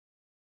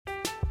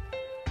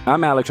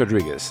I'm Alex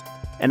Rodriguez.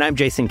 And I'm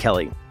Jason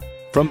Kelly.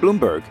 From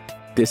Bloomberg,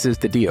 this is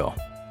The Deal.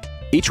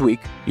 Each week,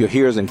 you'll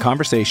hear us in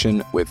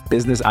conversation with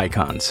business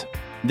icons.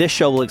 This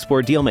show will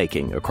explore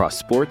deal-making across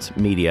sports,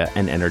 media,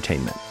 and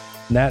entertainment.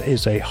 That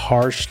is a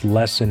harsh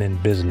lesson in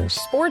business.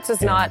 Sports is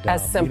not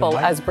as simple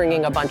as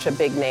bringing a bunch of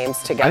big names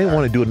together. I didn't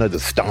want to do another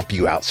stomp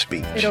you out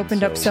speech. It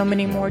opened up so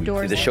many more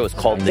doors. The show is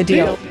called The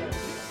Deal.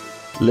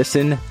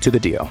 Listen to The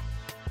Deal.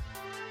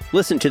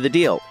 Listen to The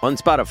Deal on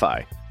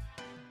Spotify.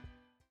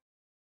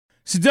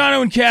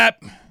 Sedano and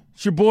Cap,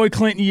 it's your boy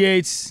Clinton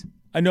Yates.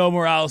 I know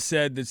Morales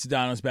said that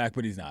Sedano's back,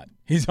 but he's not.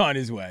 He's on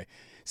his way.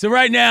 So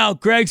right now,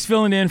 Greg's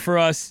filling in for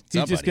us.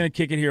 He's just going to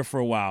kick it here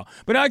for a while.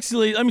 But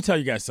actually, let me tell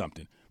you guys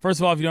something. First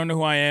of all, if you don't know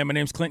who I am, my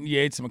name's Clinton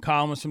Yates. I'm a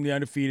columnist from The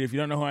Undefeated. If you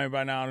don't know who I am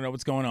by now, I don't know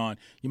what's going on.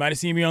 You might have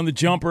seen me on The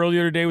Jump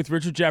earlier today with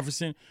Richard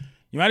Jefferson.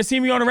 You might have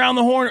seen me on Around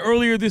the Horn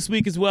earlier this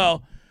week as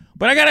well.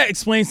 But I got to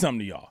explain something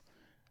to y'all.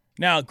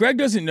 Now, Greg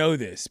doesn't know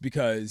this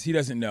because he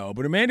doesn't know,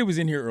 but Amanda was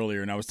in here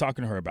earlier, and I was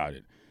talking to her about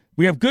it.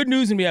 We have good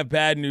news and we have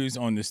bad news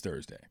on this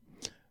Thursday.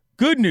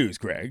 Good news,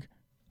 Greg.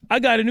 I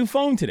got a new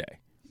phone today.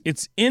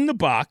 It's in the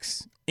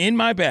box, in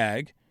my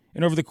bag,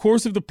 and over the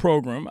course of the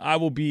program, I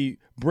will be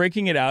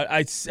breaking it out.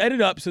 I set it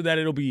up so that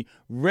it'll be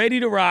ready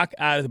to rock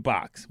out of the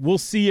box. We'll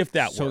see if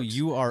that works. So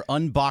you are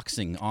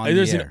unboxing on the air.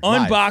 There's an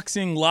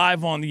unboxing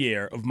live on the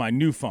air of my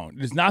new phone.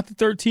 It is not the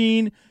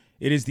 13.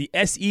 It is the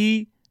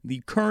SE,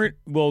 the current,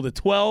 well, the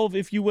 12,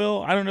 if you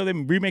will. I don't know. They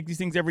remake these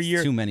things every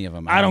year. Too many of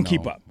them. I don't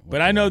keep up.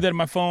 But I know that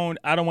my phone,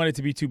 I don't want it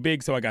to be too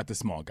big, so I got the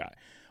small guy.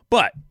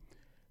 But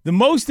the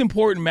most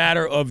important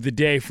matter of the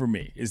day for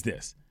me is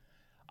this.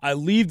 I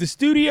leave the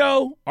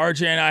studio.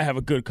 RJ and I have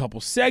a good couple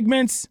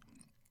segments.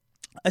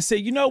 I say,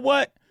 you know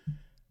what?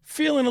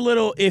 Feeling a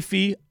little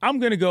iffy. I'm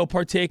going to go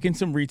partake in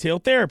some retail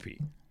therapy.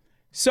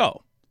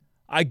 So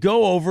I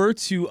go over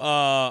to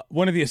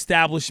one of the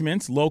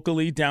establishments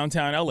locally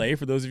downtown LA.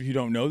 For those of you who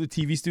don't know, the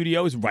TV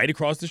studio is right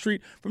across the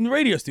street from the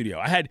radio studio.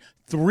 I had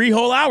 3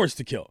 whole hours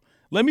to kill.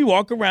 Let me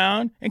walk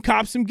around and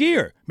cop some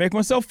gear, make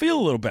myself feel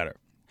a little better.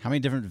 How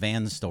many different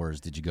van stores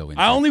did you go into?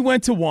 I only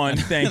went to one,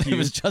 thank you. It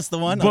was just the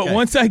one? But okay.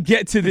 Once I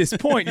get to this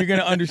point, you're going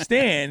to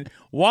understand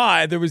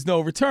why there was no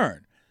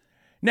return.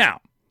 Now,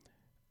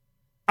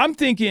 I'm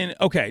thinking,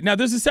 okay, now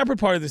there's a separate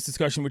part of this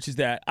discussion, which is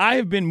that I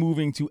have been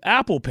moving to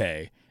Apple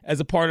Pay as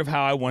a part of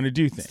how I want to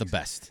do things. It's the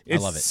best. I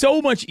love it. It's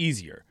so much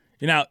easier.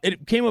 Now,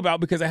 it came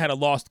about because I had a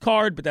lost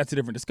card, but that's a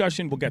different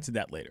discussion. We'll get to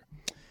that later.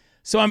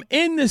 So I'm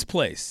in this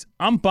place.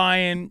 I'm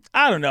buying,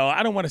 I don't know,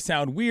 I don't want to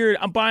sound weird.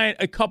 I'm buying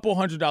a couple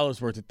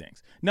 $100 worth of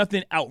things.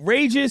 Nothing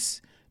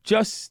outrageous,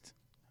 just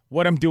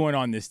what I'm doing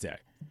on this day.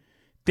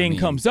 Thing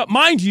comes up.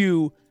 Mind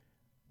you,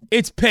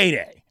 it's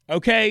payday,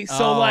 okay?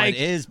 So, it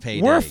is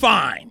payday. We're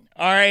fine,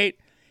 all right?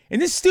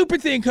 And this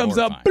stupid thing comes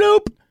up, fine.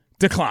 bloop,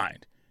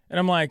 declined. And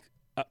I'm like,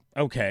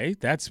 okay,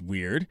 that's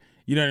weird.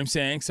 You know what I'm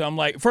saying? So I'm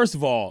like, first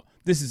of all,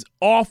 this is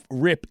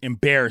off-rip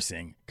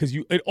embarrassing because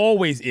it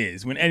always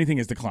is when anything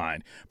is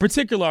declined,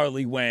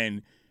 particularly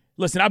when,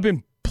 listen, I've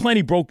been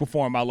plenty broke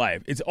before in my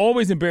life. It's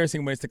always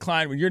embarrassing when it's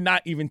declined when you're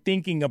not even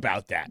thinking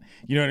about that.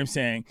 You know what I'm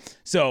saying?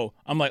 So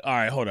I'm like, all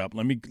right, hold up.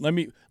 Let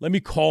me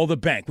call the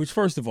bank, which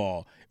first of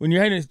all, when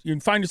you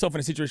find yourself in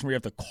a situation where you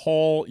have to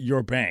call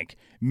your bank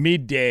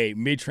midday,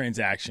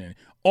 mid-transaction,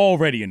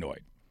 already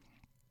annoyed.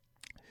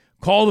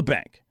 Call the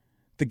bank.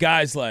 The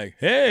guy's like,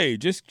 hey,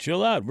 just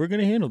chill out. We're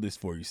going to handle this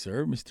for you,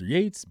 sir. Mr.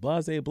 Yates,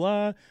 blah, blah,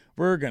 blah.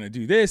 We're going to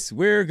do this.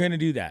 We're going to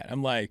do that.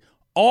 I'm like,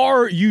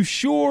 are you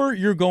sure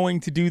you're going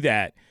to do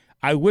that?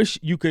 I wish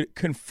you could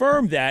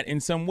confirm that in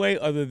some way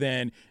other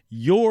than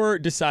you're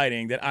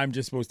deciding that I'm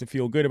just supposed to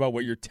feel good about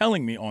what you're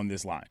telling me on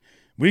this line.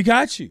 We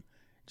got you.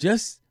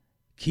 Just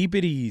keep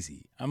it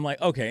easy. I'm like,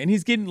 okay. And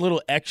he's getting a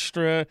little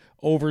extra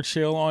over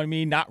chill on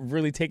me, not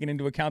really taking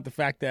into account the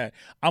fact that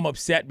I'm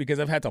upset because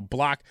I've had to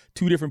block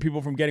 2 different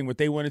people from getting what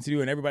they wanted to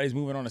do and everybody's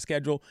moving on a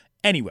schedule.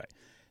 Anyway,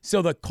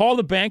 so call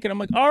the bank and I'm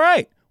like, all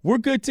right, we're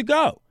good to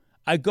go.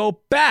 I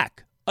go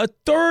back a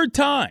 3rd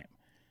time.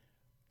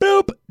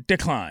 Boop,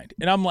 declined.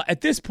 And I'm like,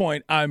 at this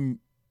point, I'm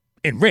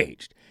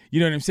enraged. You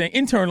know what I'm saying?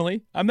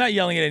 Internally, I'm not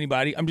yelling at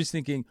anybody. I'm just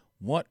thinking,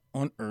 what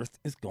on earth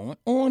is going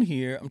on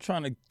here? I'm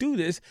trying to do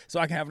this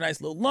so I can have a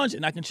nice little lunch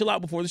and I can chill out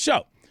before the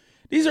show.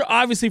 These are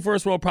obviously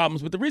first world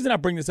problems, but the reason I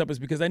bring this up is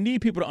because I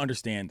need people to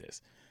understand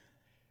this.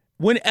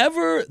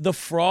 Whenever the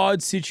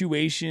fraud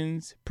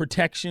situations,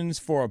 protections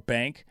for a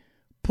bank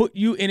put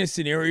you in a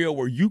scenario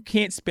where you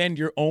can't spend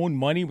your own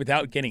money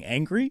without getting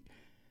angry,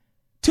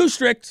 too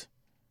strict.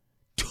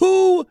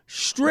 Too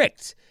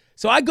strict.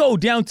 So I go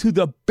down to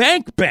the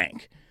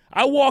bank.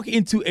 I walk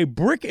into a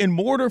brick and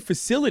mortar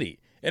facility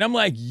and I'm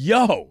like,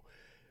 yo,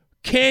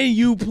 can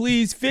you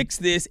please fix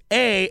this?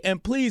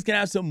 And please can I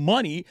have some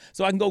money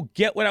so I can go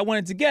get what I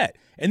wanted to get?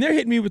 And they're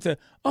hitting me with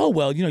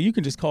you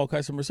can just call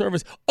customer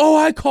service. Oh,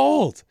 I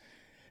called.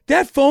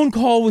 That phone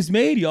call was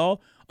made,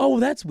 y'all. Oh, well,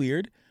 that's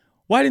weird.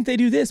 Why didn't they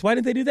do this? Why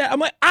didn't they do that? I'm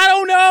like, I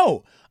don't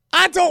know.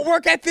 I don't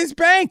work at this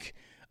bank.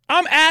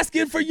 I'm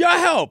asking for your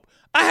help.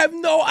 I have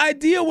no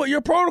idea what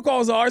your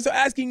protocols are, so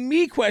asking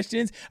me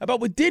questions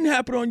about what didn't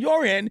happen on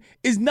your end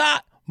is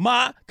not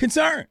my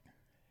concern.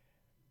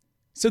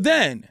 So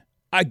then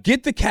I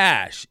get the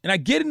cash, and I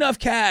get enough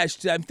cash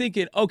that I'm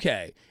thinking,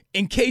 okay,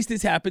 in case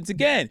this happens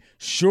again.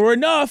 Sure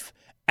enough,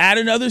 at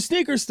another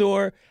sneaker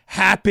store,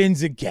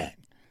 happens again.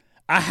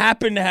 I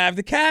happen to have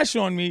the cash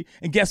on me,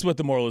 and guess what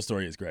the moral of the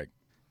story is, Greg?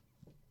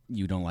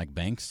 You don't like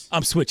banks?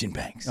 I'm switching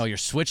banks. Oh, you're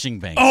switching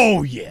banks.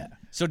 Oh, yeah.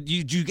 So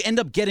you end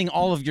up getting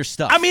all of your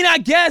stuff. I mean, I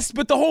guess,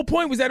 but the whole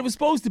point was that it was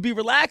supposed to be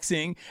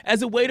relaxing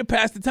as a way to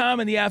pass the time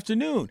in the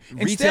afternoon.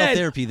 Retail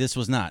therapy, this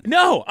was not.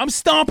 No, I'm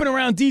stomping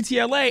around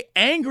DTLA,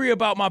 angry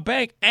about my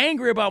bank,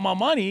 angry about my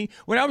money,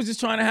 when I was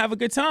just trying to have a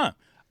good time.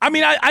 I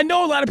mean, I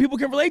know a lot of people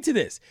can relate to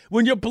this.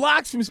 When you're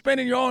blocked from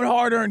spending your own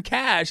hard-earned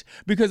cash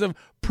because of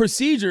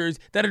procedures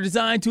that are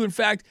designed to, in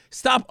fact,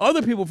 stop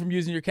other people from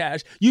using your cash,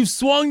 you've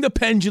swung the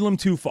pendulum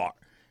too far.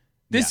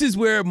 This is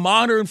where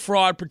modern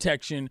fraud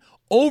protection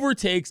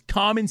overtakes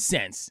common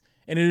sense,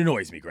 and it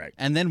annoys me, Greg.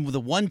 And then the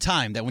one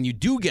time that when you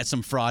do get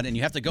some fraud and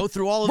you have to go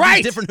through all of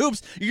these different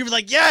hoops, you're gonna be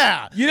like,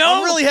 yeah,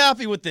 I'm really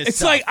happy with this It's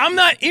stuff. like I'm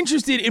not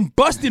interested in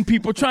busting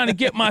people trying to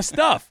get my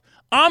stuff.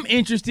 I'm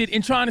interested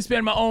in trying to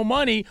spend my own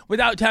money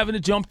without having to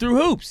jump through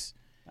hoops.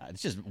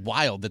 It's just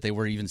wild that they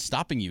were even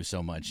stopping you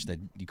so much that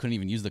you couldn't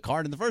even use the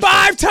card in the first place.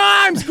 5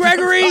 times,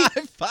 Gregory!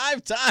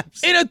 Five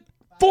times. In a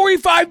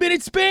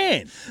 45-minute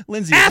span.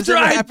 Lindsay, after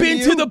I had been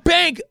to to the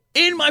bank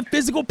in my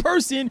physical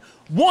person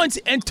once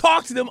and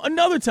talked to them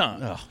another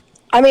time. Ugh.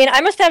 I mean,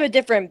 I must have a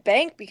different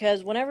bank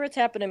because whenever it's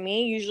happened to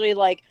me, usually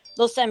like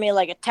they'll send me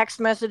like a text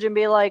message and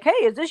be like, "Hey,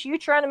 is this you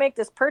trying to make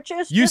this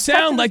purchase?" You Just text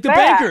sound us like the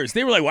back." bankers.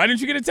 They were like, "Why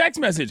didn't you get a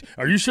text message?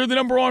 Are you sure the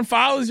number on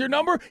file is your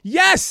number?"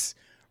 Yes.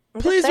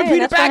 I'm Please just saying,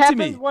 repeat it that's what back to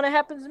me. happens when it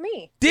happens to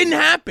me. Didn't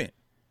happen.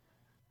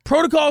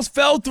 Protocols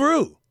fell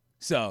through.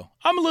 So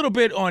I'm a little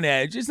bit on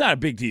edge. It's not a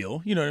big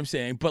deal. You know what I'm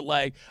saying? But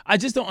like, I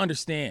just don't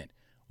understand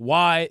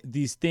why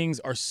these things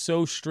are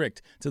so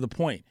strict to the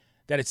point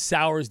that it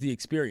sours the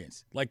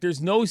experience. Like,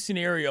 there's no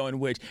scenario in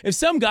which if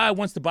some guy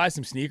wants to buy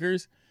some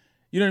sneakers,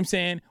 you know what I'm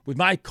saying, with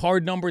my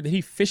card number that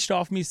he fished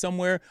off me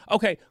somewhere,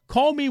 okay,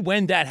 call me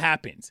when that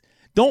happens.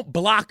 Don't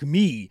block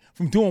me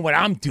from doing what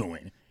I'm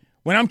doing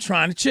when I'm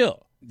trying to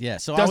chill. Yeah,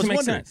 so Doesn't make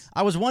wondering. sense.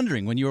 I was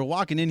wondering when you were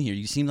walking in here,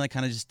 you seemed like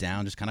kind of just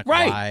down, just kind of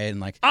quiet and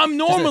like. I'm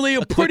normally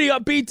a pretty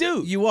quick, upbeat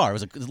dude. You are. It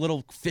was a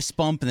little fist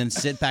bump and then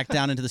sit back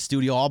down into the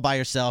studio all by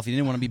yourself. You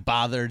didn't want to be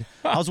bothered.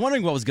 I was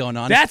wondering what was going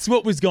on. That's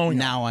what was going on.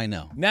 Now I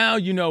know. Now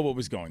you know what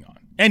was going on.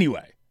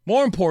 Anyway,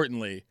 more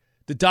importantly,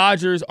 the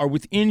Dodgers are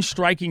within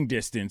striking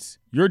distance.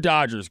 Your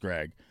Dodgers,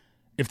 Greg.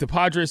 If the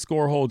Padres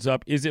score holds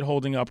up, is it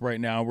holding up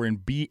right now? We're in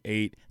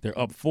B8. They're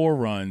up 4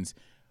 runs.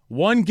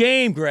 1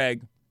 game,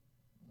 Greg.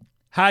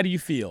 How do you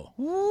feel?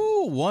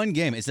 Ooh, 1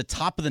 game. It's the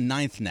top of the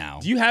 9th now.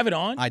 Do you have it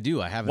on? I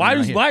do. I have it Why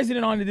on. Why isn't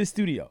it on to this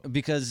studio?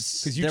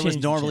 Because you there was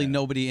changed the normally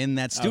channel. nobody in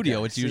that studio.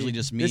 Okay, It's see, usually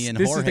just me this, and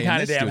this Jorge is the kind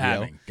in of this day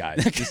I'm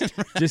studio. having, guys.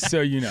 Just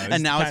so you know.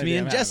 And now it's me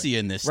and Jesse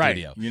in this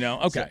studio. Right, you know?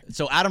 Okay.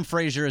 So Adam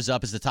Frazier is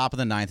up. It's the top of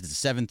the 9th.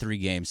 It's a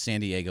 7-3 game.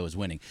 San Diego is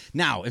winning.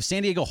 Now, if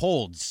San Diego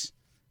holds,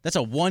 that's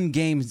a 1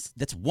 game.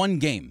 That's 1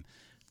 game.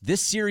 This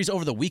series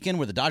over the weekend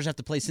where the Dodgers have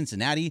to play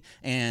Cincinnati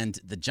and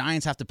the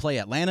Giants have to play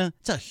Atlanta,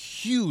 it's a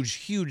huge,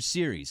 huge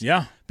series.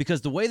 Yeah.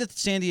 Because the way that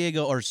San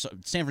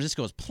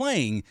Francisco is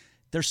playing,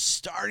 they're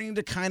starting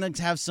to kind of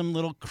have some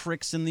little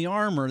cricks in the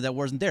armor that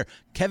wasn't there.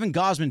 Kevin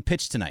Gausman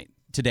pitched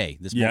today,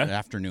 this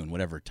afternoon,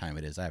 whatever time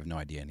it is. I have no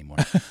idea anymore.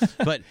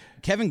 But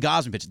Kevin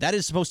Gausman pitched. That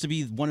is supposed to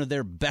be one of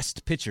their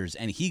best pitchers,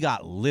 and he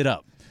got lit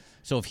up.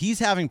 So if he's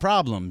having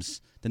problems,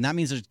 then that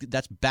means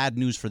that's bad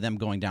news for them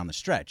going down the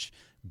stretch.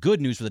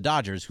 Good news for the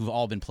Dodgers, who've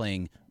all been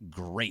playing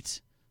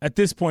great. At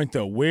this point,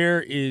 though,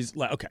 where is –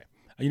 okay,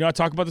 you know, I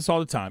talk about this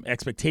all the time,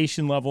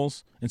 expectation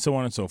levels and so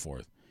on and so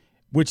forth,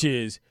 which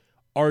is,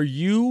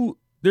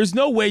 there's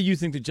no way you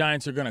think the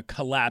Giants are going to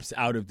collapse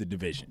out of the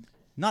division.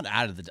 Not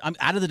out of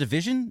the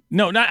division?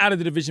 No, not out of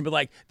the division, but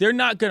like they're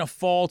not going to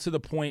fall to the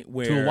point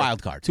where – To a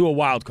wild card. To a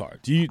wild card.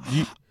 Do you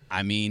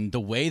I mean, the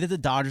way that the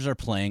Dodgers are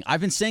playing, I've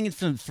been saying it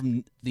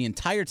from the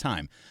entire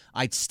time.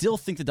 I still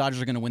think the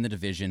Dodgers are going to win the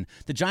division.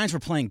 The Giants were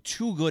playing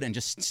too good and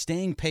just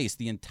staying pace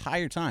the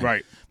entire time.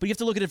 Right. But you have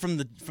to look at it from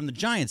the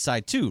Giants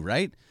side too,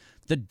 right?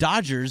 The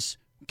Dodgers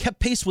kept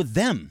pace with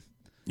them.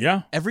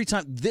 Yeah. Every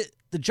time.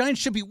 The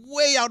Giants should be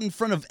way out in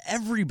front of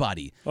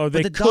everybody. Oh,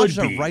 they but the could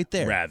Dodgers be, are right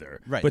there.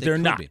 rather. Right. But they they're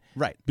could not. be.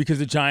 Right. Because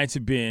the Giants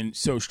have been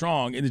so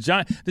strong. And the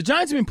Giants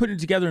have been putting it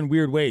together in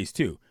weird ways,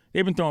 too.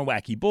 They've been throwing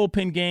wacky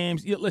bullpen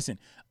games. Listen,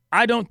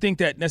 I don't think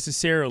that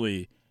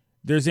necessarily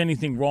there's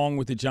anything wrong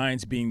with the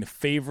Giants being the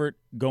favorite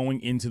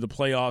going into the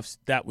playoffs.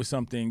 That was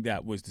something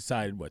that was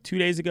decided, 2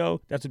 days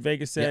ago? That's what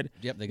Vegas said?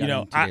 Yep, they got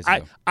it 2 days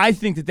ago. I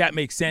think that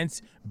makes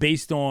sense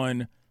based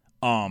on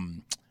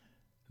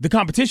the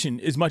competition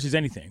as much as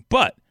anything.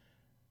 But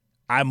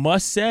I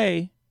must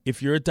say,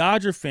 if you're a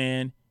Dodger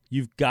fan,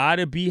 you've got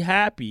to be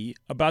happy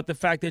about the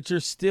fact that you're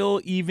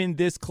still even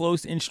this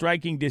close in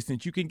striking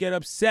distance. You can get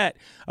upset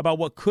about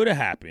what could have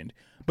happened,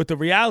 but the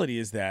reality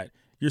is that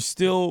you're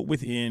still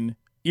within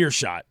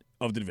earshot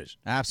of the division.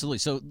 Absolutely.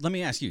 So let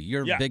me ask you,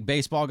 you're a big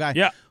baseball guy.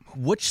 Yeah.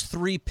 Which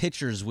 3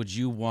 pitchers would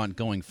you want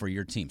going for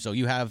your team? So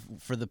you have,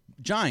 for the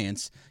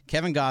Giants,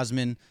 Kevin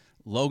Gausman,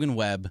 Logan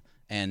Webb,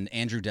 and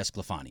Andrew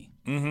Desclafani.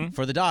 Mm-hmm.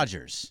 For the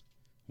Dodgers,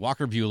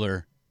 Walker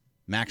Buehler,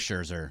 Max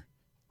Scherzer,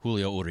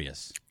 Julio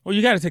Urias. Well,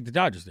 you got to take the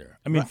Dodgers there.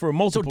 I mean, for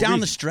multiple So down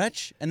the reasons.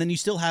 stretch, and then you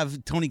still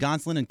have Tony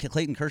Gonsolin and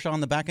Clayton Kershaw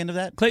on the back end of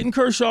that? Clayton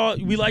Kershaw,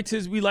 we liked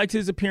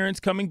his appearance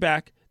coming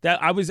back.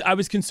 That I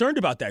was concerned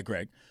about that,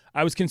 Greg.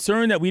 I was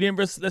concerned that we didn't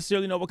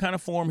necessarily know what kind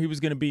of form he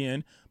was going to be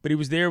in, but he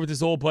was there with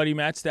his old buddy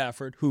Matt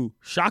Stafford, who,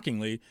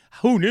 shockingly,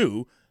 who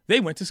knew? They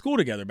went to school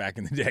together back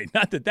in the day.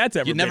 Not that that's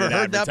ever You been never an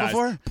heard that advertised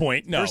before?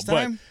 point. No, First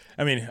time?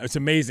 But I mean, it's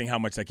amazing how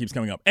much that keeps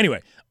coming up.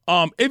 Anyway,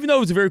 even though it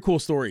was a very cool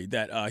story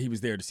that he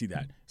was there to see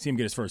him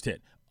get his first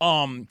hit.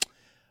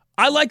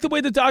 I like the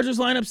way the Dodgers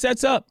lineup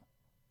sets up.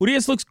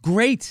 Urías looks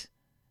great.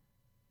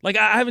 Like,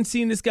 I haven't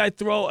seen this guy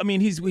throw. I mean,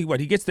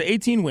 he gets the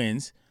 18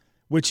 wins,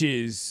 which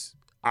is,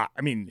 I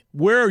mean,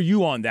 where are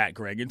you on that,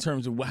 Greg, in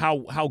terms of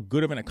how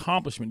good of an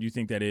accomplishment do you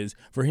think that is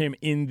for him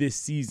in this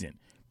season?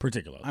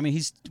 Particularly. I mean,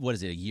 he's, what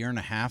is it, a year and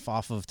a half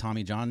off of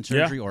Tommy John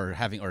surgery,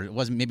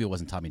 maybe it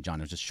wasn't Tommy John,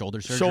 it was just shoulder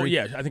surgery.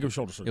 I think it was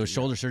shoulder surgery. It was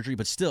shoulder surgery,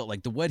 but still,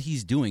 like, what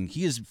he's doing,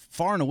 he is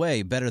far and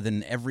away better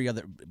than every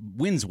other,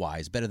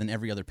 wins-wise, better than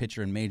every other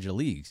pitcher in major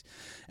leagues.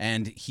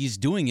 And he's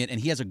doing it, and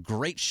he has a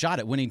great shot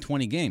at winning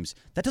 20 games.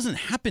 That doesn't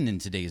happen in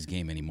today's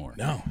game anymore.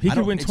 No, he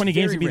could win 20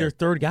 games and be their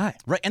third guy.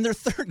 Right, and their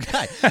third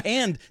guy.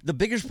 And the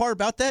biggest part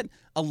about that,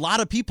 a lot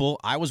of people,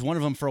 I was one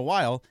of them for a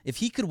while, if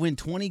he could win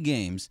 20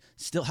 games,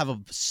 still have a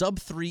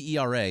sub-3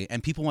 ERA,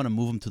 and people want to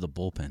move him to the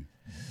bullpen.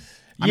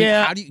 I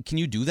mean, can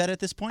you do that at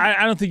this point?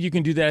 I don't think you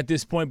can do that at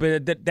this point,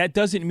 but that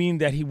doesn't mean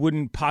that he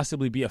wouldn't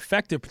possibly be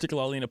effective,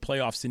 particularly in a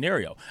playoff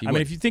scenario. I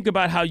mean, if you think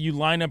about how you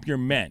line up your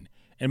men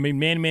and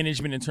man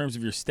management in terms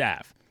of your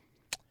staff,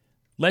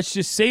 let's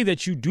just say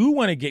that you do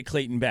want to get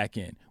Clayton back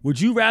in.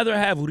 Would you rather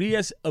have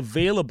Urías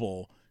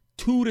available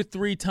 2 to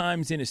 3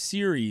 times in a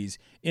series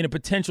in a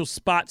potential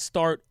spot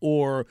start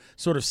or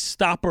sort of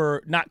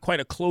stopper, not quite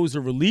a closer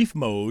relief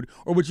mode,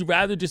 or would you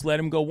rather just let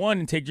him go one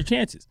and take your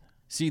chances?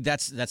 See,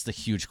 that's the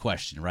huge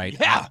question, right?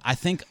 Yeah. I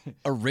think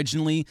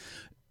originally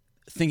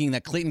thinking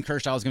that Clayton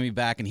Kershaw was going to be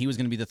back and he was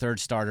going to be the third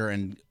starter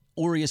and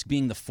Urías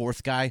being the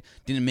fourth guy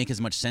didn't make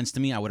as much sense to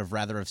me. I would have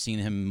rather have seen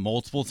him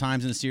multiple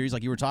times in the series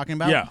like you were talking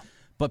about. Yeah.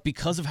 But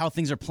because of how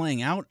things are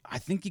playing out, I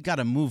think you got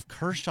to move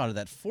Kershaw to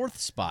that fourth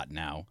spot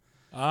now.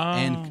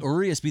 And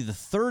Urías be the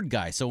third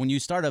guy. So when you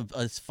start a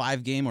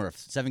 5-game or a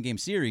 7-game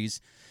series,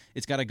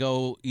 it's got to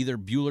go either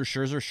Buehler,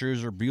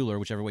 Scherzer, Buehler,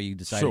 whichever way you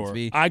decide it to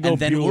be. I go and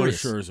then Buehler,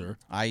 Urías.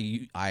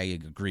 Scherzer. I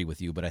agree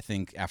with you, but I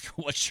think after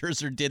what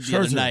Scherzer did the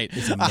other night,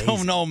 is I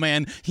don't know,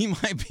 man. He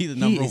might be the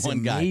number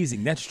one guy. He is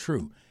amazing. That's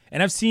true.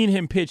 And I've seen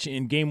him pitch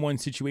in Game 1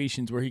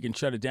 situations where he can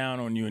shut it down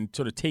on you and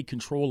sort of take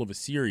control of a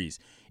series.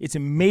 It's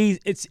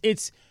amazing.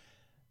 It's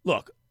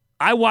look,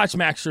 I watched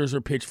Max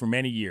Scherzer pitch for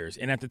many years,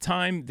 and at the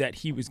time that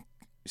he was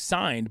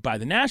signed by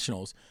the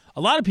Nationals,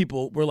 a lot of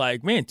people were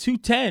like, man,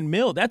 $210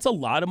 million, that's a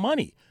lot of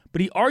money. But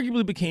he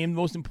arguably became the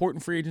most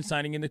important free agent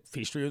signing in the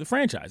history of the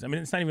franchise. I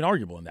mean, it's not even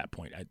arguable in that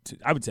point,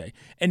 I would say.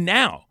 And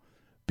now,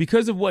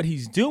 because of what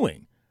he's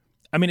doing,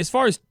 I mean, as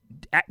far as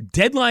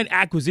deadline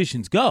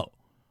acquisitions go,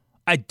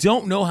 I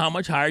don't know how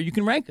much higher you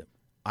can rank him.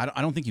 I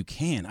don't think you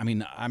can. I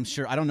mean, I'm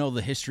sure I don't know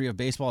the history of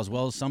baseball as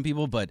well as some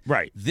people, but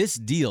this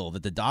deal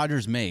that the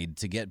Dodgers made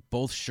to get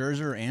both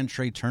Scherzer and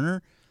Trey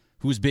Turner,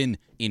 who's been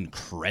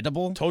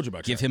incredible. Told you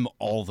about Give Trey. him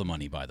all the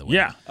money, by the way.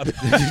 Yeah.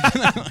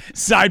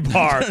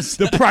 Sidebar.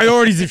 The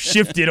priorities have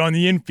shifted on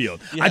the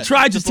infield. Yeah, I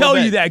tried to tell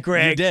you that,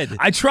 Greg. You did.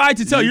 I tried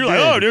to tell you. You're like,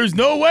 did. oh, there's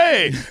no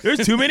way.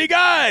 There's too many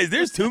guys.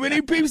 There's too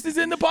many pieces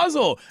in the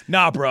puzzle.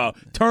 Nah, bro.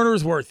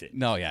 Turner's worth it.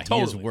 No, yeah.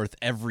 Totally. He is worth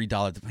every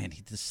dollar. Man,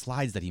 the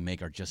slides that he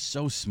make are just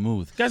so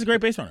smooth. This guy's a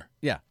great base runner.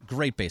 Yeah,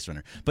 great base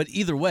runner. But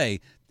either way,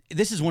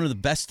 this is one of the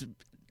best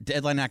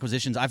deadline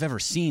acquisitions I've ever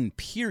seen,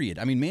 period.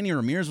 I mean, Manny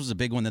Ramirez was a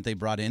big one that they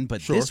brought in,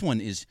 but this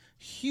one is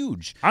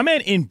huge. I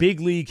meant in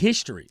big league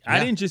history. Yeah. I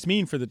didn't just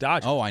mean for the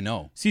Dodgers. Oh, I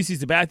know. CeCe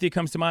Sabathia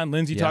comes to mind.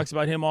 Lindsay talks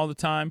about him all the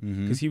time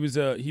because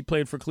he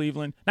played for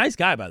Cleveland. Nice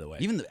guy, by the way.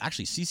 Even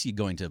actually, CeCe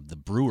going to the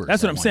Brewers.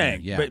 That's what I'm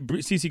saying. Yeah. But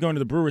CeCe going to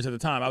the Brewers at the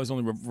time, I was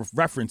only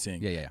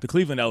referencing the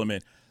Cleveland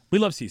element. We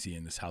love CeCe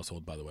in this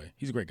household, by the way.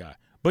 He's a great guy.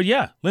 But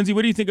yeah, Lindsay,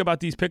 what do you think about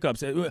these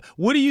pickups?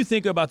 What do you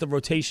think about the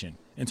rotation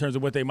in terms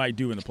of what they might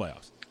do in the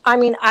playoffs? I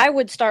mean, I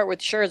would start with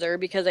Scherzer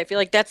because I feel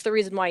like that's the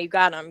reason why you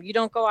got him. You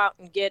don't go out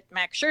and get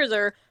Max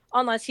Scherzer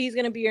unless he's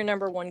going to be your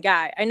number one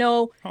guy. I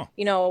know,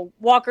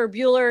 Walker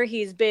Buehler,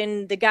 he's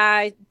been the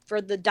guy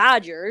for the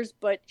Dodgers,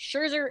 but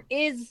Scherzer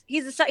he's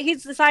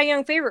the Cy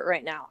Young favorite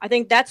right now. I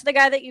think that's the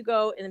guy that you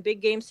go in a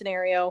big game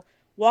scenario.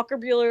 Walker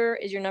Buehler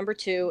is your number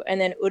 2, and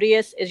then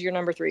Urías is your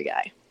number 3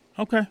 guy.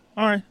 Okay.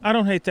 All right. I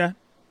don't hate that.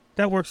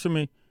 That works for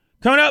me.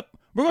 Coming up,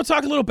 we're going to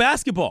talk a little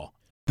basketball.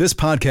 This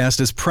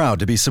podcast is proud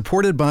to be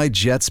supported by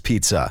Jets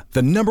Pizza,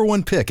 the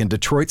 #1 pick in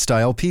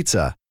Detroit-style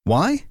pizza.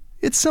 Why?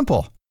 It's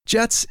simple.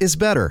 Jets is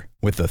better.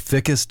 With the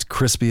thickest,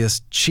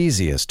 crispiest,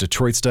 cheesiest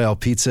Detroit-style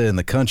pizza in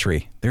the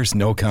country, there's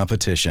no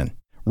competition.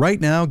 Right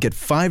now, get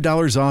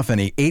 $5 off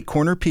any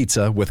 8-corner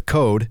pizza with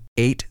code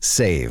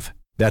 8SAVE.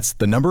 That's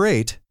the number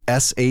 8,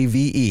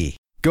 SAVE.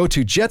 Go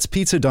to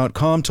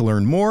jetspizza.com to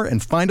learn more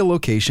and find a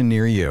location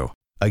near you.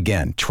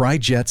 Again, try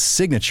Jet's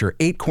signature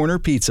 8-corner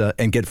pizza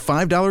and get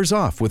 $5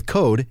 off with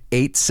code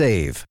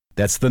 8SAVE.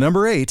 That's the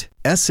number 8,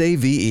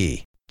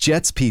 SAVE.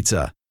 Jet's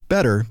Pizza.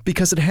 Better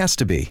because it has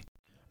to be.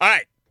 All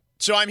right.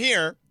 So I'm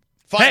here,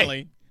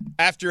 finally,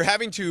 after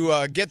having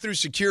to get through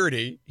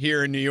security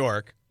here in New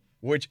York,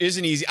 which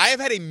isn't easy. I have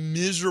had a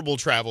miserable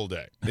travel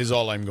day, is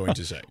all I'm going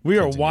to say. We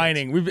are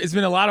whining. It's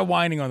been a lot of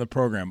whining on the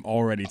program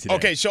already today.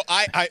 Okay, so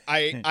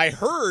I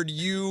heard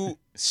you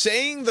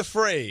saying the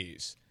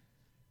phrase,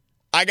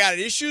 I got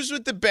issues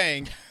with the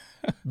bank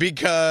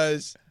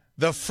because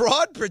the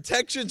fraud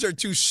protections are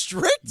too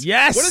strict?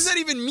 Yes. What does that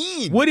even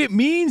mean? What it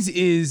means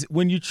is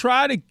when you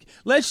try to,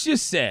 let's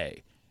just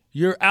say,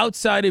 you're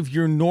outside of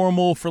your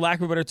normal, for lack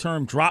of a better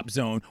term, drop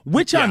zone,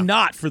 which I'm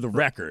not for the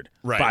record,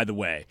 by the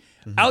way.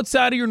 Mm-hmm.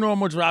 Outside of your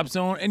normal drop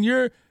zone, and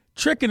you're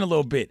tricking a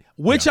little bit,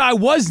 which I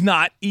was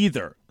not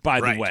either,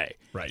 by the way.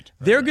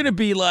 They're going to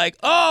be like,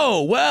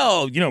 oh,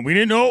 well, we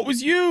didn't know it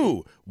was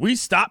you. We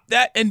stopped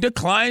that and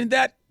declined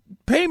that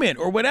payment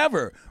or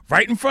whatever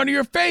right in front of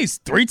your face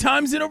 3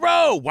 times in a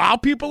row while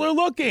people are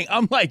looking.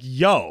 I'm like,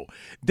 yo,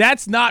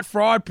 that's not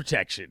fraud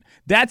protection.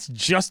 That's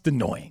just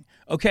annoying,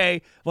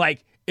 okay?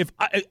 Like, if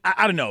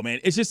I don't know, man.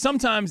 It's just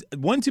sometimes,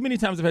 one too many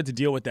times I've had to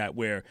deal with that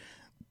where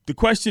the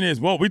question is,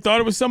 well, we thought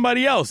it was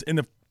somebody else.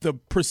 And the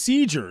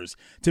procedures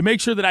to make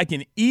sure that I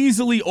can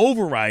easily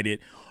override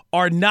it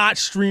are not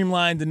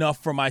streamlined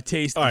enough for my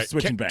taste of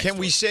switching banks. Can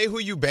we say who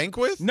you bank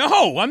with?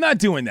 No, I'm not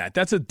doing that.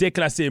 That's a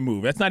déclassé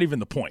move. That's not even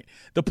the point.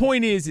 The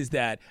point is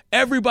that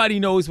everybody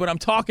knows what I'm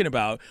talking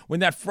about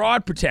when that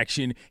fraud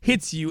protection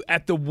hits you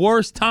at the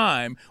worst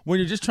time when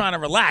you're just trying to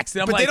relax.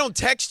 And But they don't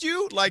text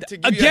you, like, to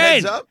give you a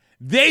heads up?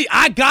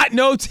 I got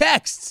no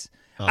texts.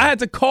 I had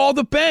to call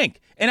the bank.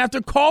 And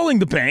after calling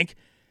the bank,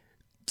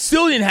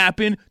 still didn't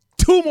happen.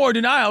 2 more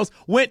denials,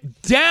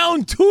 went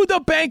down to the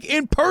bank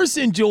in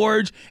person,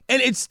 George,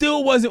 and it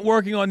still wasn't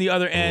working on the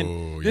other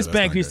end. This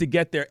bank needs to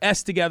get their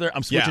S together.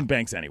 I'm switching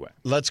banks anyway.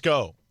 Let's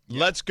go.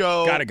 Let's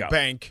go. Gotta go.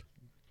 Bank.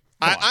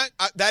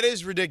 That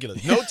is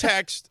ridiculous. No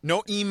text,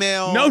 no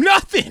email, no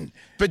nothing.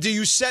 But did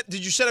you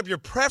set up your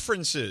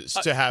preferences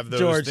to have those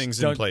George,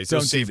 things in place?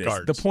 Those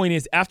safeguards. The point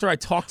is, after I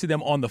talk to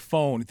them on the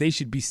phone, they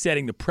should be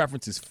setting the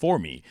preferences for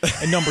me.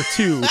 And number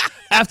 2,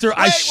 after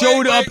I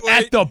showed up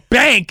at the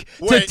bank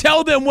to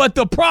tell them what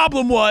the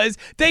problem was,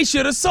 they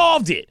should have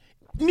solved it.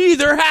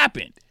 Neither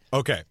happened.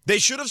 Okay. They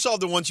should have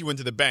solved it once you went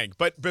to the bank.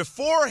 But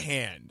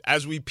beforehand,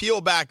 as we peel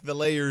back the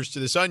layers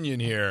to this onion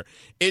here,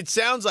 it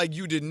sounds like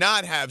you did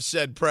not have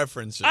said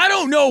preferences. I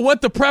don't know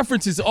what the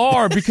preferences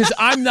are because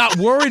I'm not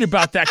worried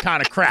about that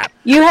kind of crap.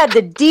 You had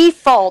the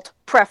default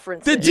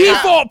preference. The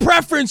default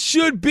preference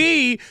should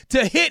be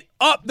to hit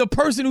up the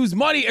person whose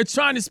money is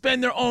trying to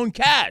spend their own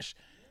cash.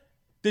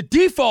 The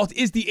default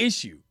is the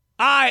issue.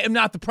 I am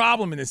not the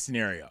problem in this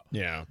scenario.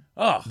 Yeah.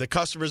 Oh. The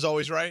customer's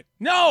always right?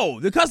 No,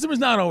 the customer's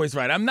not always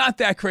right. I'm not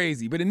that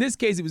crazy. But in this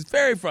case, it was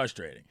very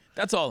frustrating.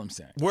 That's all I'm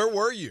saying. Where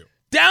were you?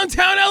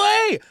 Downtown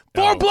L.A.,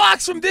 4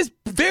 blocks from this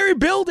very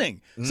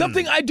building.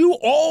 Something I do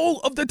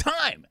all of the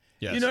time.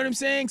 Yes. You know what I'm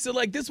saying? So,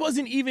 like, this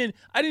wasn't even,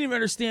 I didn't even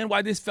understand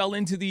why this fell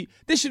into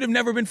this should have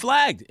never been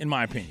flagged, in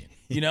my opinion.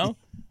 You know?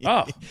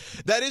 Oh.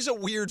 That is a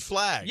weird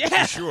flag,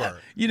 for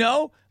sure. You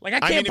know? Like, I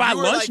can't buy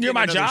lunch near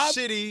my job.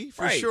 City,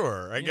 for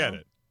sure. I get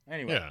it.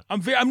 Anyway,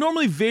 I'm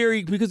normally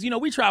very, because,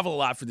 we travel a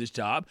lot for this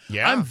job.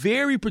 Yeah. I'm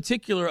very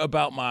particular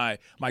about my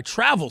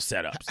travel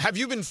setups. Have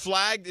you been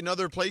flagged in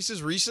other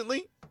places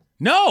recently?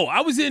 No, I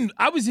was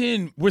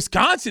in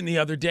Wisconsin the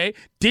other day.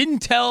 Didn't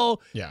tell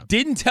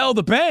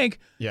the bank.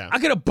 Yeah. I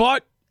could have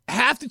bought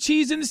half the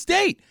cheese in the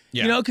state.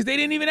 Yeah. Because they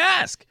didn't even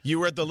ask. You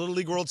were at the Little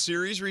League World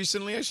Series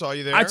recently. I saw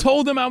you there. I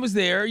told them I was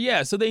there.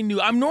 Yeah, so they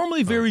knew. I'm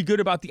normally very good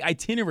about the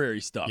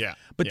itinerary stuff. Yeah.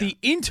 But the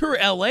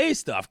inter-LA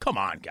stuff, come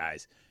on,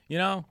 guys.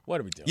 What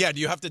are we doing? Yeah,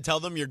 do you have to tell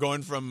them you're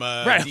going from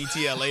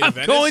DTLA to I'm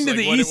Venice? going to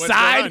the east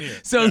side,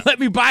 so let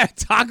me buy a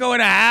taco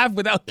and a half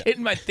without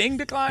getting my thing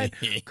declined?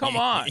 Come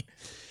on.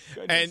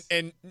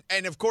 And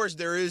of course,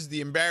 there is the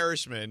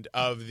embarrassment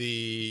of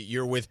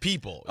you're with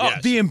people. Oh,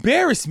 yes. The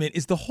embarrassment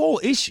is the whole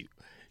issue.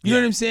 You know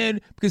what I'm saying?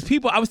 Because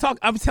people, I was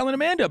telling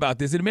Amanda about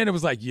this, and Amanda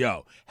was like,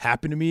 yo,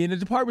 happened to me in a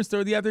department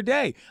store the other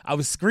day. I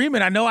was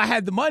screaming. I know I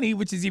had the money,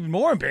 which is even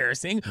more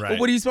embarrassing, but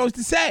what are you supposed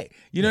to say?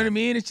 You know what I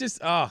mean? It's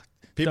just,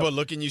 people are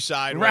looking you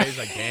sideways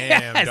like,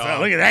 damn,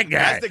 dog. Look at that guy.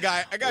 That's the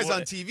guy. That guy's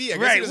on TV. I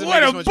guess he doesn't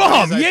what make a as much money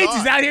bum. as I Yates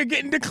thought. is out here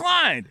getting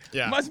declined.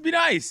 Yeah. Must be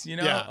nice,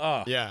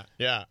 Yeah.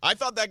 I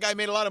thought that guy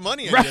made a lot of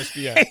money on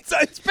ESPN. So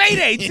it's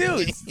payday,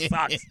 too. It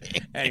sucks.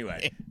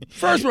 Anyway,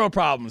 first world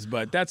problems,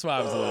 but that's why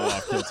I was a little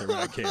off kilter when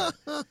I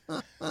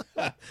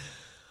came.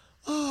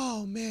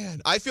 Oh,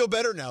 man. I feel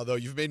better now, though.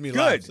 You've made me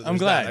laugh. Good. I'm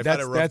glad. I've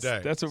had a rough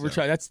day. That's what we're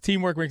trying. That's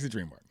teamwork makes the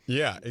dream work.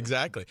 Yeah,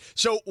 exactly.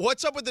 So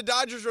what's up with the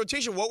Dodgers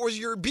rotation? What was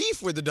your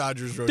beef with the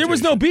Dodgers rotation? There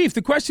was no beef.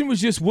 The question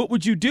was just, what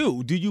would you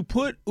do? Do you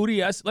put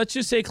Urías? Let's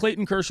just say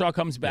Clayton Kershaw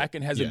comes back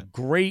and has a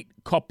great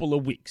couple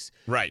of weeks.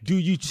 Right. Do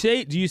you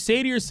say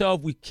to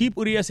yourself, we keep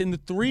Urías in the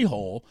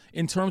 3-hole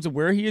in terms of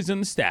where he is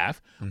in the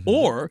staff,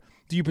 or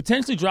do you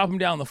potentially drop him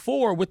down the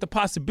 4 with the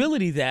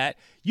possibility that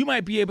you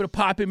might be able to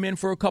pop him in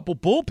for a couple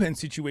bullpen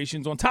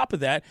situations on top of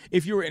that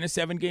if you were in a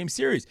 7-game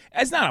series?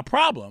 That's not a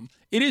problem.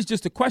 It is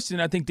just a question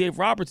I think Dave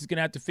Roberts is going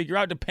to have to figure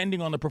out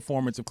depending on the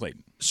performance of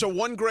Clayton. So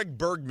one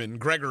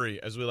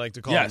Gregory, as we like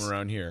to call him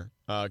around here,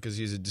 because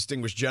he's a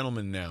distinguished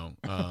gentleman now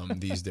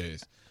these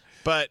days.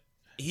 But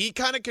he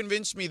kind of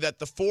convinced me that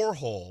the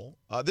 4-hole,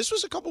 this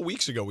was a couple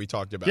weeks ago we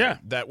talked about it,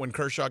 that when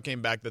Kershaw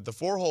came back, that the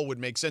 4-hole would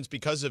make sense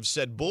because of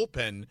said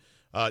bullpen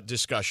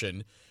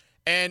discussion.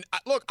 And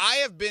look, I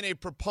have been a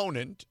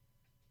proponent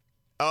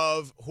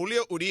of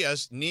Julio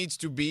Urías needs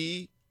to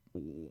be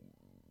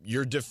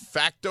your de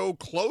facto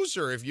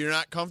closer if you're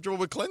not comfortable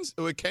with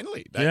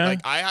Kenley. Like,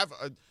 I have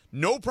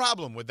no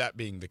problem with that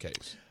being the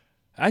case.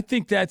 I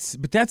think that's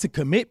a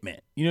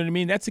commitment. You know what I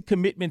mean? That's a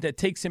commitment that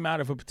takes him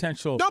out of a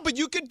potential. No, but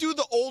you could do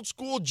the old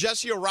school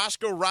Jesse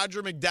Orosco,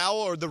 Roger McDowell,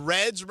 or the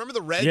Reds. Remember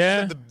the Reds?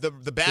 Yeah.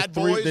 The bad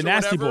boys, the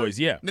nasty boys.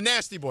 Yeah, the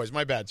nasty boys.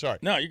 My bad. Sorry.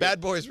 No, bad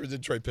boys were the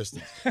Detroit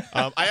Pistons.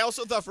 I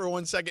also thought for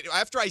 1 second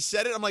after I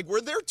said it, I'm like, were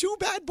there 2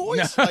 bad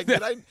boys? No. Like,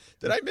 did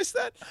I miss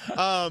that?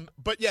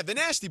 But yeah, the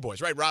nasty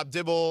boys, right? Rob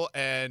Dibble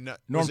and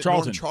Norm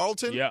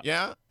Charlton.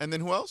 Yeah. And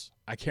then who else?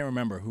 I can't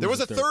remember who. There was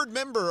a third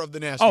member of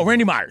the nasty. Oh,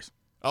 Randy Myers.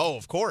 Oh,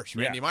 of course.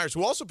 Randy Myers,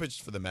 who also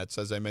pitched for the Mets,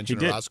 as I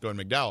mentioned, Orozco and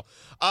McDowell.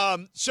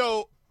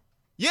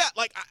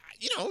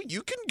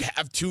 You can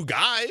have 2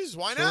 guys.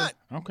 Why not?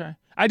 Okay.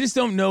 I just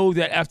don't know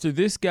that after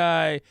this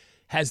guy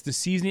has the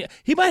season.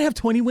 He might have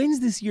 20 wins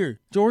this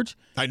year, George.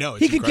 I know.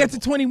 He could get to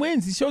 20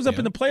 wins. He shows up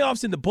in the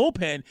playoffs in the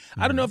bullpen.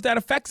 I don't know if that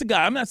affects a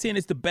guy. I'm not saying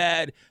it's the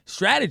bad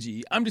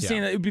strategy. I'm just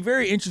saying that it would be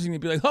very interesting to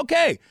be like,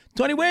 okay,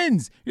 20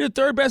 wins. You're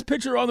the 3rd best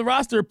pitcher on the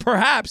roster,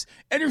 perhaps,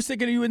 and you're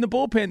sticking you in the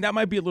bullpen. That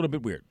might be a little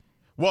bit weird.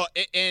 Well,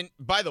 and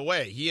by the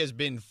way, he has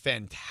been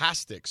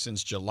fantastic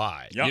since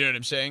July. Yep. You know what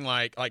I'm saying?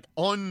 Like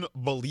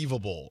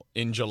unbelievable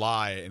in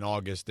July and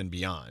August and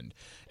beyond.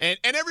 And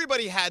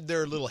everybody had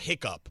their little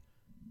hiccup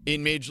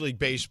in Major League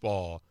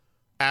Baseball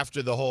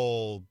after the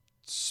whole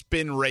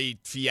spin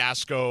rate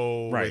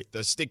fiasco with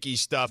the sticky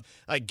stuff,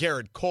 like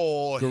Garrett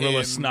Cole,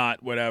 Gorilla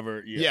Snot,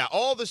 whatever. Yeah,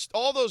 all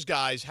those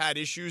guys had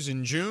issues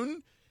in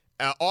June.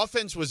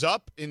 Offense was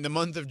up in the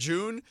month of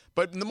June,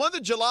 but in the month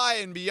of July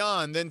and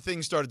beyond, then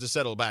things started to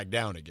settle back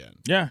down again.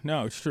 Yeah,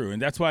 no, it's true. And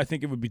that's why I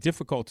think it would be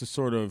difficult to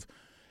sort of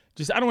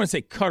just, I don't want to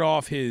say cut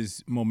off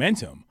his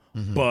momentum,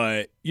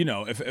 but,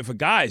 if a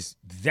guy's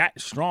that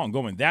strong,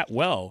 going that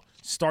well,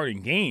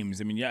 starting games,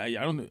 I mean, I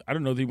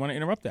don't know that you want to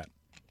interrupt that.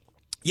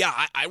 Yeah,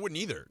 I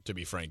wouldn't either, to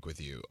be frank with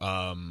you.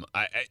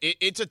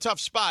 It's a tough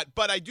spot,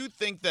 but I do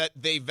think that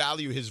they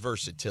value his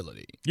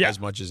versatility as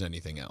much as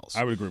anything else.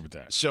 I would agree with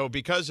that. So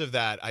because of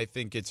that, I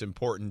think it's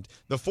important.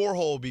 The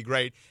 4-hole will be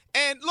great.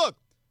 And look,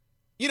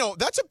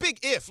 that's a big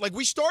if. Like,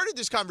 we started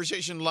this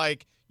conversation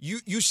like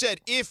you said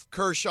if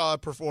Kershaw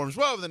performs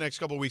well over the next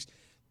couple of weeks.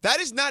 That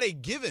is not a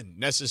given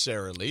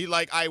necessarily.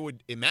 Like, I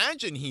would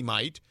imagine he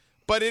might,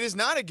 but it is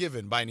not a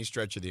given by any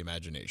stretch of the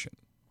imagination.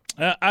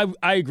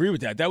 I agree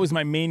with that. That was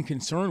my main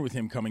concern with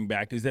him coming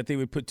back, is that they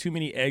would put too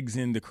many eggs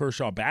in the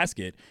Kershaw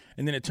basket,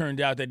 and then it turned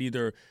out that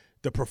either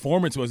the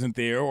performance wasn't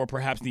there or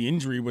perhaps the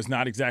injury was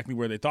not exactly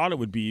where they thought it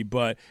would be.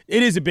 But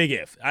it is a big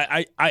if.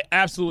 I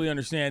absolutely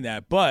understand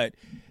that. But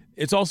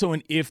it's also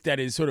an if that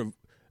is sort of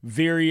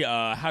very,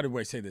 how do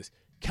I say this,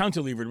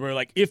 counterlevered, where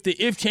like if the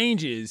if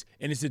changes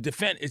and it's a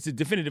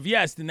definitive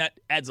yes, then that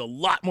adds a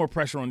lot more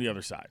pressure on the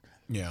other side.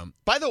 Yeah.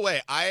 By the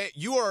way,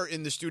 you are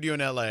in the studio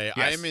in L.A. Yes.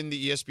 I am in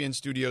the ESPN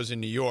studios in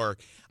New York.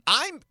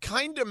 I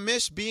kind of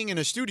miss being in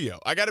a studio.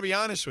 I got to be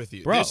honest with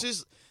you. Bro.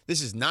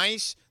 This is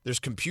nice. There's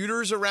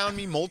computers around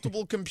me,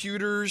 multiple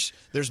computers.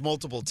 There's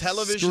multiple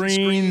television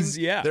screens.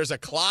 Yeah. There's a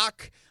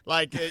clock.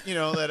 Like, I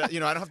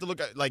don't have to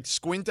look at,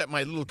 squint at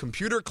my little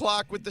computer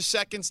clock with the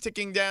seconds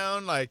ticking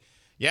down. Like,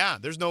 yeah,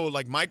 there's no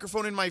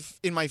microphone in my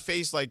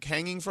face,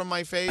 hanging from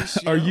my face.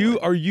 Are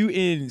you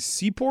in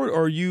Seaport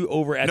or are you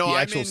over at the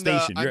actual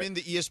station? I'm in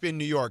the ESPN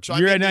New York. So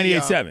you're I'm at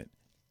 98.7.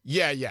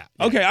 Yeah.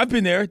 Okay, I've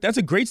been there. That's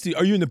a great studio.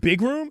 Are you in the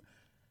big room?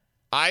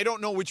 I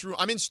don't know which room.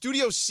 I'm in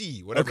Studio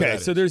C, whatever that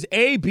is. So there's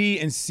A, B,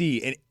 and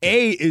C, and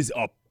A is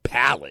a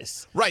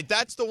palace. Right,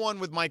 that's the one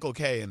with Michael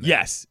Kay in there.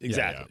 Yes,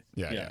 exactly.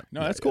 Yeah.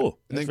 No, that's cool.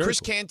 And that's then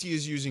Chris cool. Canty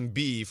is using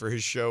B for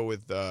his show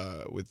with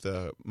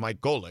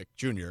Mike Golick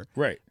Jr.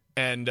 Right.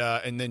 And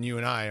then you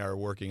and I are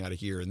working out of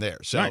here and there.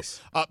 So,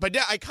 nice. But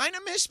yeah, I kind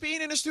of miss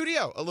being in a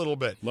studio a little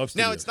bit. Love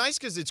studios. Now, it's nice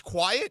because it's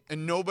quiet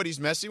and nobody's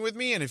messing with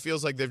me, and it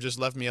feels like they've just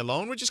left me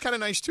alone, which is kind of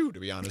nice too, to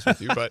be honest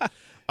with you. But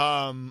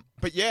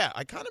yeah,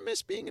 I kind of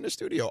miss being in a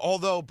studio.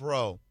 Although,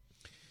 bro,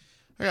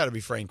 I got to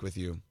be frank with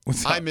you.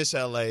 What's up? I miss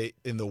L.A.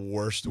 in the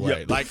worst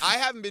way. Yeah. I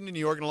haven't been to New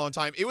York in a long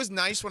time. It was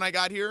nice when I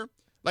got here.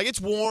 Like,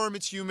 it's warm,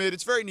 it's humid,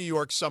 it's very New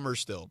York summer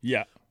still.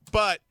 Yeah.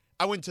 But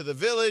I went to the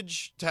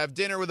Village to have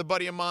dinner with a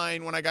buddy of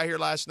mine when I got here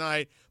last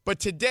night. But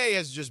today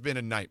has just been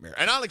a nightmare.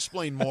 And I'll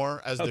explain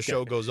more as the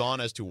show goes on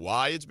as to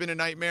why it's been a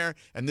nightmare.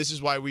 And this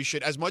is why we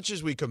should, as much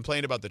as we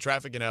complain about the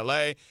traffic in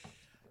L.A.,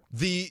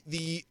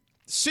 the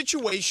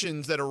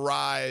situations that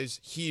arise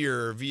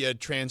here via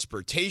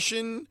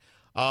transportation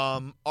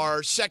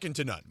are second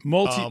to none.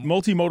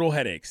 Multimodal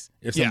headaches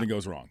if something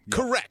goes wrong. Yeah.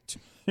 Correct.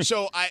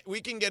 So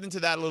we can get into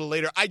that a little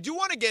later. I do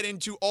want to get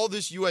into all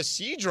this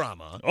USC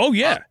drama. Oh,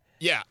 yeah.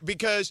 Yeah,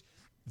 because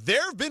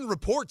there have been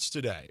reports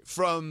today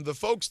from the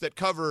folks that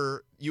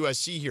cover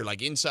USC here,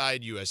 like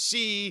Inside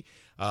USC.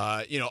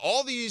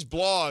 All these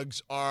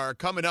blogs are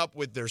coming up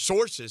with their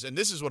sources, and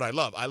this is what I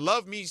love. I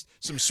love me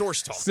some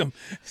source talk.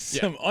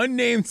 Some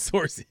unnamed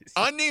sources.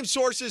 Unnamed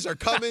sources are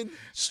coming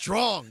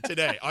strong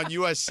today on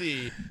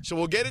USC, so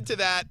we'll get into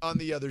that on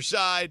the other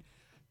side.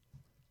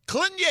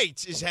 Clinton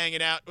Yates is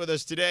hanging out with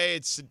us today.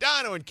 It's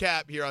Sedano and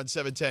Cap here on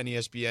 710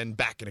 ESPN.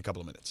 Back in a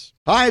couple of minutes.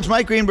 Hi, it's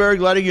Mike Greenberg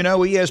letting you know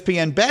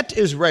ESPN Bet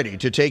is ready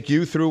to take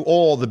you through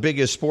all the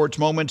biggest sports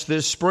moments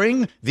this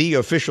spring. The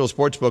official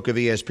sportsbook of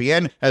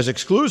ESPN has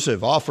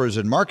exclusive offers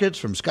and markets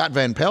from Scott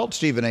Van Pelt,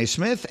 Stephen A.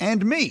 Smith,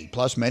 and me,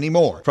 plus many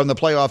more. From the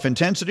playoff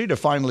intensity to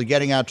finally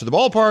getting out to the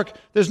ballpark,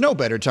 there's no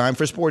better time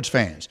for sports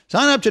fans.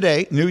 Sign up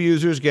today. New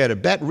users get a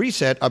bet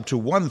reset up to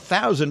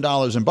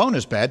 $1,000 in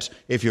bonus bets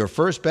if your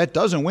first bet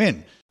doesn't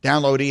win.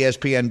 Download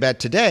ESPN Bet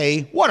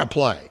today. What a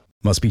play.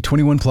 Must be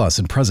 21 plus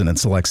and present in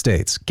select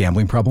states.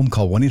 Gambling problem?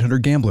 Call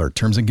 1-800-GAMBLER.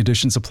 Terms and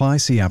conditions apply.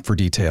 See app for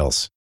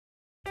details.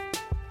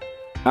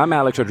 I'm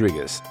Alex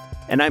Rodriguez.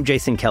 And I'm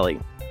Jason Kelly.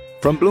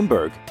 From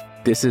Bloomberg,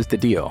 this is The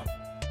Deal.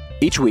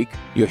 Each week,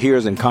 you'll hear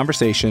us in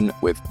conversation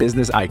with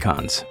business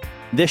icons.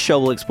 This show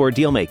will explore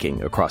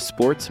deal-making across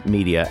sports,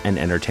 media, and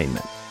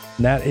entertainment.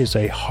 That is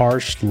a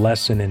harsh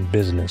lesson in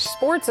business.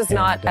 Sports is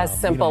not as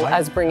simple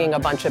as bringing a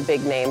bunch of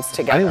big names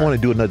together. I didn't want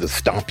to do another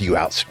stomp you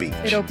out speech.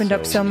 It opened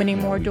up so many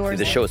more doors.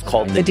 The show is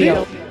called The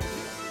Deal.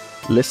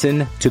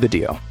 Listen to The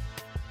Deal.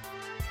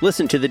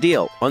 Listen to The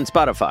Deal on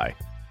Spotify.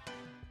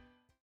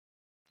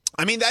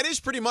 I mean, that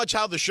is pretty much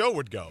how the show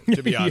would go,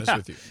 to be honest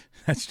with you.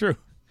 That's true.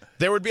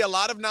 There would be a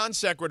lot of non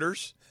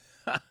sequiturs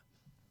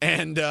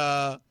and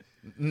not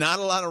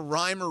a lot of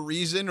rhyme or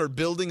reason or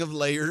building of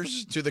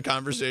layers to the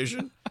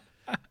conversation.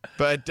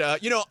 But,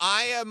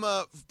 I am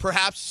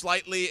perhaps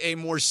slightly a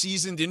more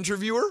seasoned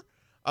interviewer.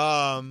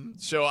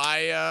 So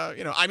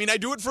I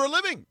do it for a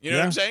living. You know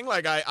what I'm saying?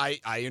 Like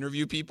I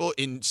interview people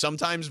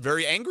sometimes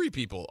very angry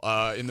people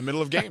in the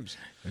middle of games.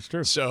 That's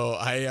true. So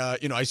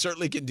I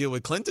certainly can deal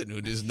with Clinton, who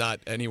is not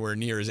anywhere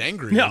near as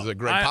angry as a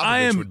Greg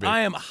Popovich would be.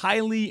 I am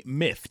highly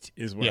miffed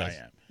is what I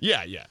am.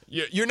 Yeah.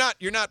 You're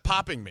not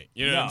popping me.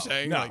 You know what I'm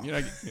saying? No.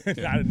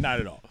 Like,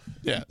 not at all.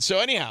 Yeah. So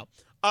anyhow,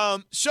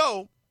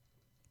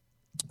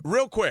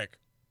 real quick,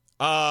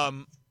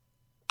 I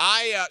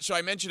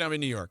mentioned I'm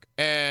in New York,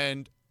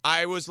 and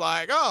I was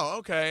like, oh,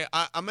 okay,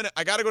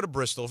 I got to go to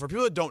Bristol. For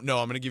people that don't know,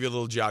 I'm going to give you a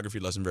little geography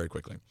lesson very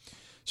quickly.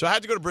 So I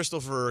had to go to Bristol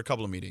for a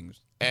couple of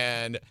meetings,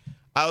 and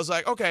I was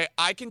like, okay,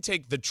 I can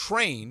take the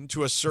train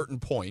to a certain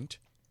point,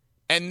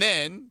 and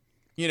then,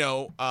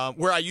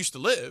 where I used to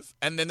live,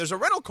 and then there's a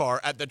rental car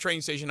at the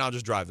train station. I'll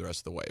just drive the rest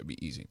of the way. It'd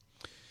be easy.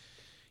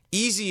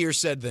 Easier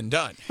said than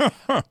done.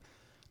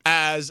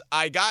 As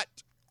I got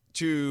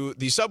to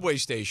the subway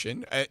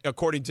station,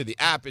 according to the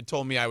app, it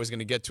told me I was going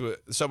to get to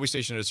the subway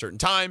station at a certain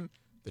time.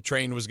 The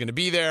train was going to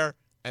be there,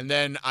 and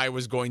then I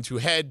was going to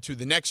head to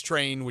the next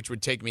train, which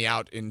would take me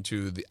out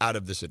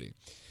of the city.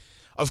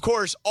 Of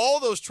course, all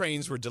those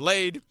trains were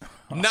delayed,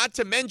 not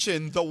to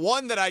mention the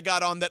one that I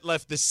got on that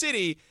left the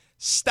city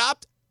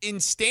stopped in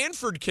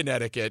Stamford,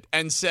 Connecticut,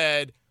 and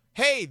said,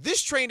 hey,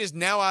 this train is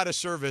now out of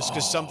service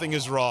because something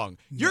is wrong.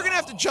 You're going to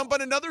have to jump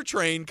on another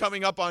train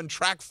coming up on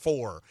track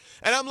 4.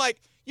 And I'm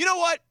like, you know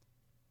what?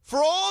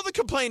 For all the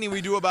complaining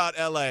we do about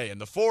L.A. and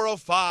the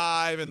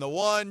 405 and the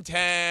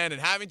 110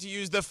 and having to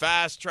use the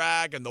fast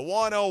track and the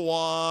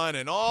 101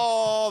 and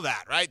all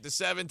that, right? The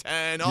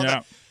 710, all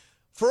that.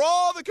 For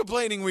all the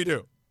complaining we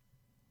do,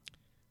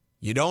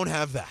 you don't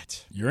have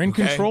that. You're in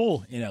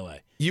control in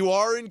L.A. You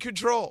are in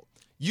control.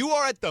 You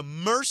are at the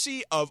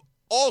mercy of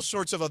all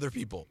sorts of other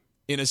people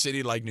in a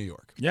city like New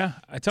York. Yeah,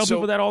 I tell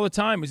people that all the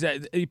time. Is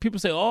that people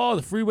say, "Oh,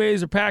 the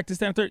freeways are packed." This,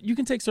 that, and third. You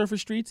can take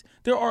surface streets.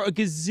 There are a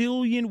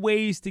gazillion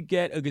ways to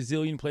get a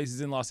gazillion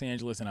places in Los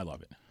Angeles, and I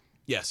love it.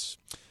 Yes.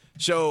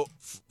 So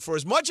for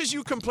as much as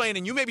you complain,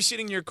 and you may be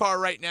sitting in your car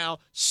right now,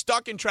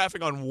 stuck in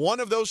traffic on one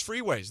of those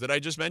freeways that I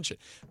just mentioned,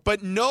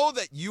 but know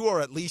that you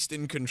are at least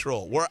in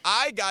control. Where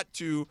I got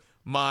to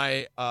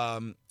my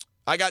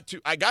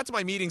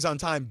my meetings on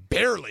time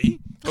barely.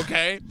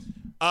 Okay,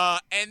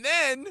 and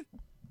then.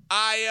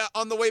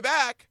 On the way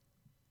back,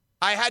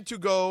 I had to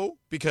go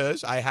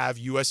because I have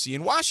USC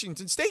and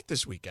Washington State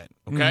this weekend,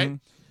 okay? Mm-hmm.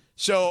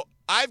 So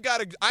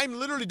I'm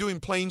literally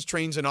doing Planes,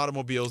 Trains, and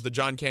Automobiles, the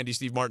John Candy,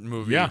 Steve Martin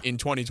movie in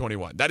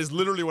 2021. That is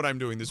literally what I'm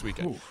doing this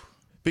weekend. Oof.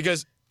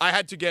 Because I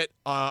had to get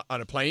on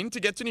a plane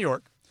to get to New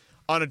York,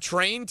 on a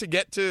train to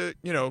get to,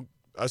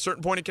 a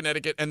certain point in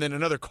Connecticut and then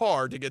another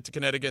car to get to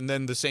Connecticut and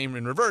then the same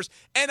in reverse.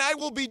 And I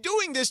will be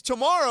doing this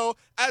tomorrow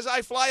as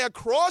I fly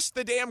across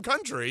the damn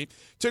country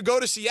to go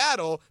to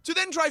Seattle to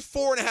then drive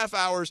 4.5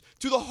 hours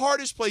to the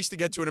hardest place to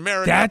get to in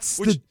America.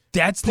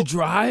 That's the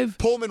drive?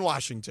 Pullman,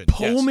 Washington.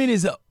 Pullman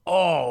is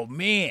oh,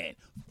 man.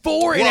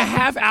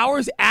 4.5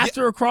 hours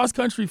after a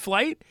cross-country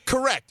flight?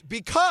 Correct.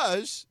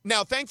 Because,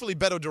 now, thankfully,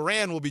 Beto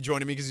Duran will be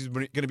joining me because he's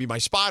going to be my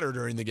spotter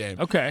during the game.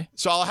 Okay.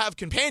 So I'll have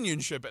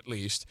companionship at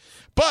least.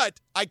 But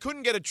I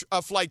couldn't get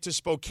a flight to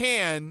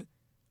Spokane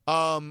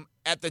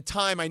at the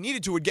time I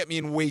needed to. It would get me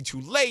in way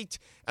too late,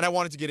 and I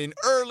wanted to get in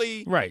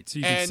early. Right, so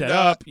you can set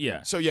up.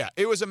 Yeah. So, yeah,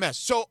 it was a mess.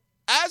 So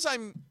as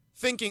I'm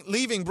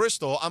leaving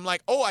Bristol, I'm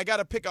like, oh, I got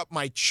to pick up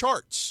my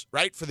charts,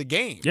 right, for the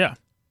game. Yeah.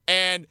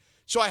 And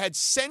so I had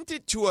sent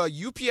it to a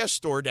UPS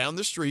store down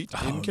the street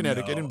in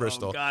Connecticut in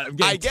Bristol. Oh, God, I'm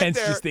getting tense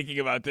just thinking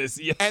about this.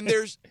 Yeah. And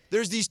there's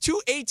these two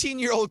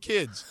 18-year-old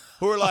kids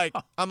who are like,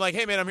 I'm like,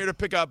 hey, man, I'm here to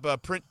pick up a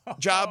print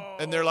job.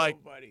 And they're like,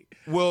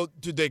 well,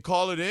 did they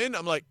call it in?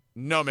 I'm like,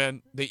 no,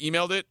 man. They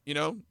emailed it,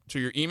 to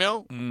your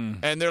email.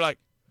 And they're like,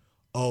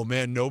 oh,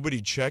 man,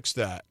 nobody checks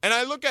that. And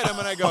I look at him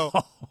and I go,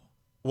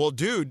 well,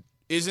 dude,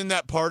 isn't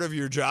that part of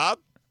your job?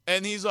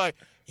 And he's like,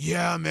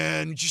 yeah,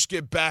 man, just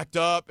get backed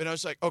up. And I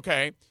was like,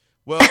 okay.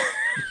 Well,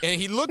 and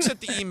he looks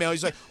at the email.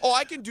 He's like, oh,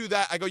 I can do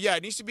that. I go, yeah,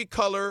 it needs to be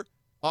color,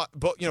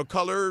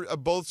 color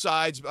both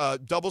sides,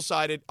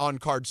 double-sided on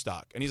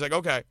cardstock. And he's like,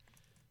 okay.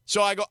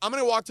 So I go, I'm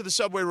going to walk to the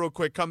Subway real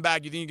quick, come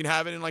back. You think you can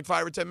have it in like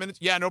 5 or 10 minutes?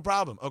 Yeah, no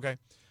problem. Okay.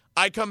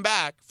 I come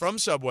back from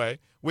Subway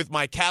with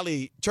my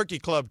Turkey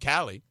Club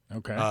Cali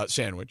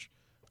sandwich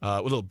with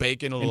a little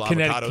bacon, a little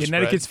avocado spread.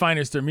 Connecticut's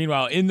finest are,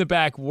 meanwhile, in the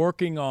back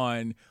working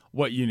on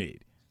what you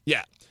need.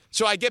 Yeah.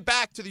 So I get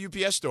back to the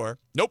UPS store.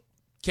 Nope.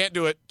 Can't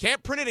do it.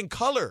 Can't print it in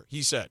color,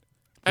 he said.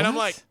 And I'm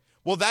like,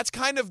 well, that's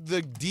kind of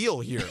the deal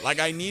here. Like,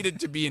 I need it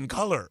to be in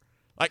color.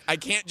 Like, I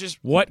can't just...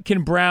 What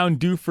can Brown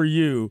do for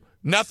you?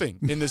 Nothing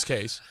in this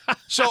case.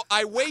 So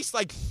I waste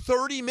like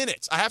 30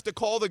 minutes. I have to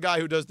call the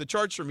guy who does the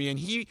charts for me,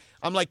 and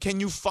I'm like,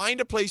 can you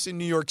find a place in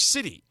New York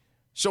City?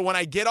 So when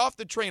I get off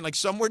the train, like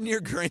somewhere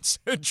near Grand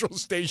Central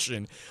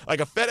Station,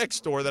 like a FedEx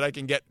store that I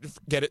can get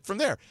it from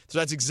there. So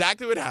that's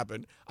exactly what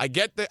happened. I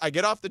get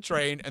off the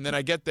train, and then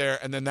I get there,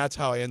 and then that's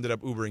how I ended up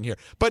Ubering here.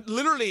 But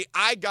literally,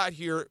 I got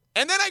here,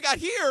 and then I got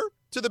here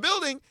to the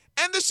building,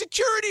 and the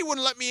security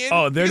wouldn't let me in.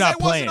 Oh, they're not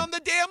playing. I wasn't on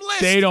the damn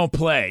list. They don't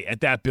play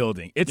at that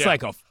building. It's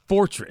like a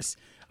fortress.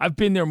 I've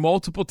been there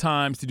multiple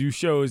times to do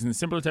shows in a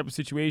similar type of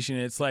situation.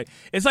 It's like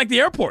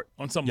the airport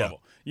on some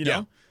level, you know?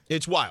 Yeah.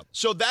 It's wild.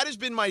 So that has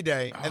been my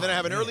day, and then I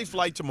have an early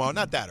flight tomorrow.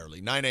 Not that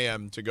early, 9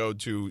 a.m. to go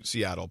to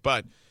Seattle.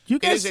 But you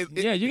guys,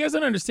 you guys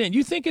don't understand.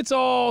 You think it's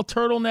all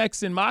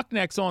turtlenecks and mock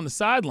necks on the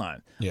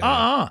sideline.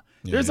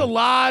 There's a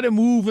lot of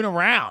moving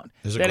around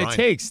that it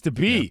takes to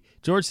be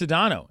Jorge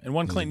Sedano and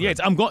one Clinton Yates.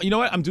 You know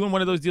what? I'm doing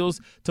one of those deals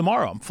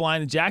tomorrow. I'm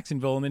flying to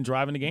Jacksonville and then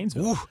driving to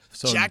Gainesville. Ooh,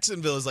 so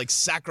Jacksonville is like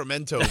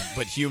Sacramento,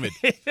 but humid.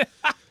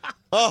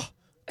 Oh.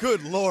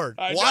 Good Lord!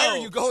 Why are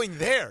you going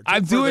there?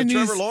 I'm doing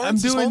these. I'm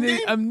doing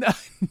this.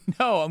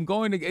 I'm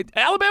going to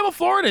Alabama,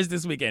 Florida is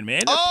this weekend,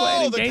 man. They're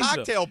playing in the Gainesville.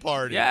 cocktail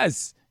party.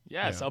 Yes,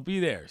 I'll be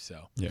there.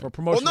 So for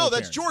promotional. Well, no,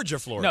 that's Georgia,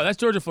 Florida. No, that's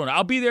Georgia, Florida.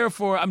 I'll be there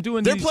for. I'm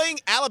doing. They're playing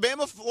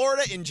Alabama,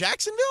 Florida in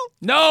Jacksonville.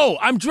 No,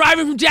 I'm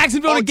driving from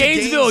Jacksonville to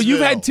Gainesville.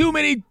 You've had too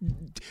many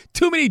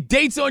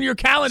dates on your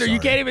calendar. You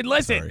can't even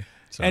listen.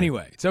 Sorry.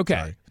 Anyway, it's okay.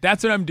 Sorry.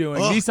 That's what I'm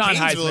doing. Nissan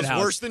Heisman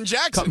House. Worse than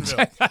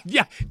Jacksonville.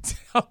 Yeah.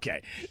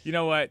 Okay. You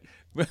know what?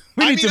 We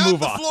need to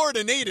move on. I'm a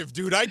Florida native,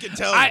 dude. I can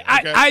tell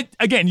you.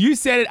 Again, you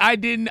said it. I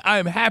didn't.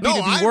 I'm happy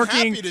to be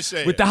working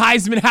with the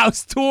Heisman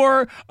House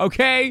tour.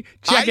 Okay,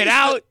 check it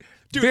out.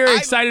 Dude, very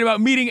excited about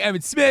meeting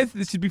Emmitt Smith.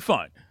 This should be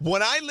fun.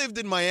 When I lived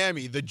in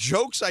Miami, the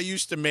jokes I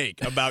used to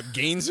make about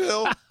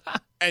Gainesville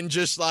and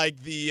just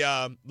like the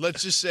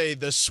let's just say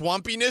the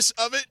swampiness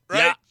of it,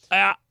 right?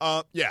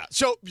 Yeah.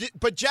 So,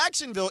 but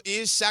Jacksonville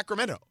is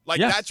Sacramento. Like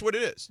that's what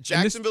it is.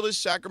 Jacksonville is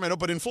Sacramento,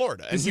 but in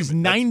Florida. This is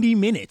 90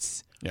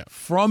 minutes. Yeah.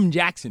 From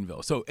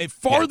Jacksonville, so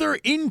farther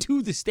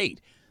into the state.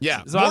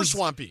 Yeah, so more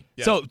swampy.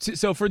 Yeah.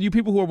 So for you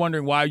people who are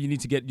wondering why you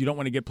don't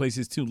want to get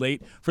places too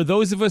late. For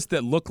those of us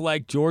that look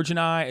like George and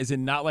I, as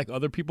in not like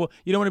other people,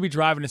 you don't want to be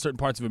driving in certain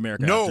parts of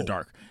America after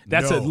dark.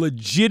 That's a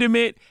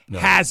legitimate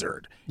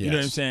hazard. Yes. You know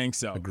what I'm saying?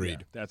 So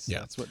agreed. That's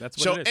what it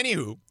is. So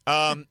anywho,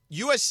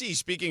 USC.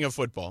 Speaking of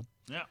football,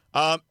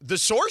 the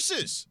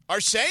sources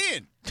are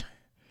saying.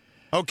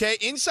 Okay,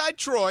 inside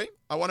Troy,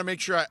 I want to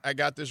make sure I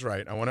got this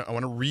right. I want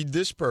to read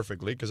this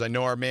perfectly because I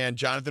know our man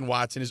Jonathan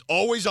Watson is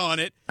always on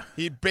it.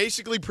 He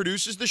basically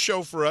produces the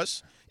show for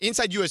us.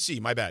 Inside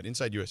USC, my bad.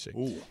 Inside USC.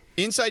 Ooh.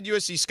 Inside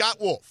USC, Scott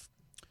Wolf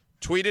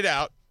tweeted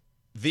out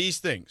these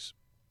things.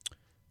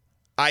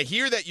 I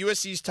hear that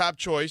USC's top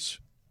choice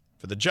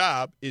for the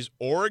job is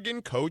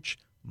Oregon coach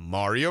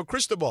Mario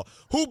Cristobal,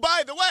 who,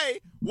 by the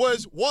way,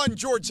 was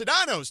Jorge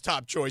Sedano's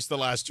top choice the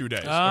last 2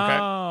 days.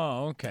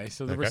 Oh, okay.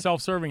 So they were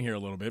self-serving here a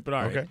little bit, but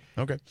all right.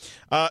 Okay.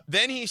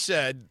 Then he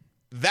said,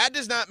 that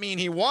does not mean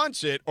he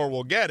wants it or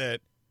will get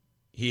it.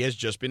 he has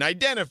just been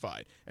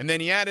identified. And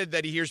then he added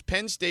that he hears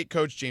Penn State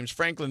coach James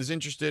Franklin is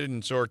interested,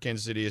 and so are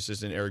Kansas City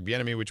assistant Eric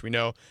Bieniemy, which we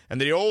know, and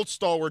the old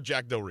stalwart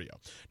Jack Del Rio.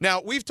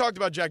 Now, we've talked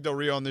about Jack Del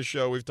Rio on this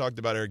show. We've talked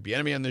about Eric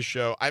Bieniemy on this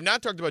show. I've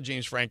not talked about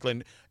James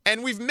Franklin,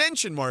 and we've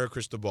mentioned Mario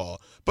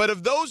Cristobal. But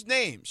of those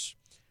names,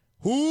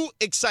 who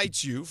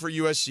excites you for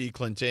USC,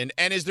 Clinton?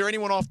 And is there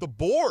anyone off the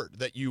board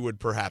that you would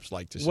perhaps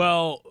like to see?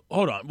 Well,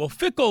 hold on. Well,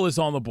 Fickle is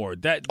on the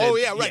board.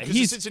 Right.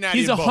 He's Cincinnati.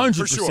 He's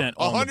 100% sure.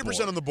 on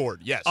 100% on the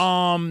board. Yes.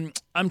 I'm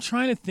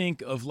trying to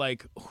think of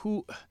like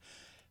who.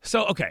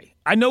 So okay,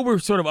 I know we're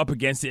sort of up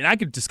against it, and I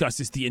could discuss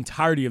this the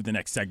entirety of the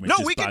next segment. No,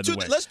 just we can by do the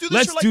way. Let's do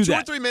this for like 2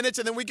 or 3 minutes,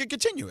 and then we can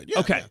continue it. Yeah,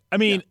 okay. Yeah. I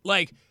mean,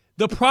 like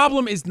the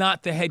problem is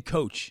not the head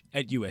coach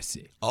at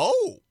USC.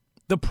 Oh.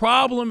 The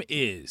problem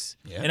is,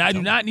 and I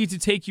do not need to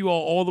take you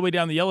all the way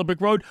down the yellow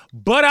brick road,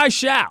 but I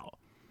shall.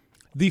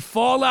 The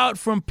fallout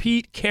from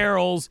Pete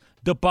Carroll's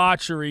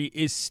debauchery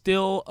is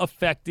still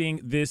affecting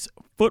this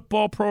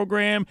football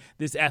program,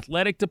 this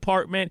athletic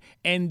department,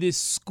 and this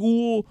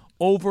school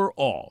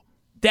overall.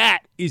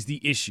 That is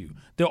the issue.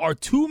 There are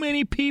too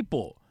many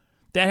people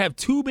that have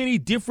too many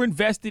different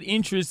vested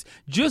interests.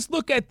 Just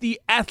look at the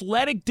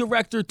athletic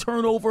director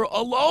turnover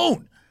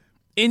alone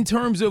in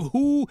terms of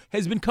who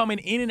has been coming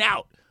in and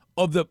out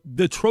of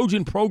the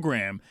Trojan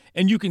program,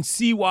 and you can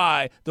see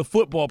why the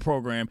football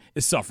program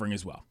is suffering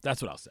as well.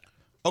 That's what I'll say.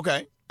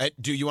 Okay.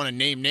 Do you want to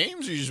name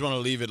names, or you just want to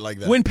leave it like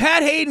that? When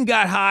Pat Hayden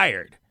got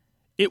hired,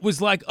 it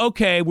was like,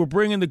 okay, we're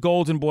bringing the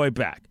golden boy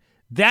back.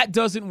 That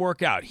doesn't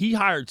work out. He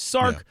hired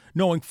Sark,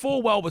 knowing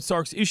full well what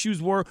Sark's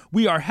issues were.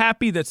 We are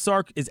happy that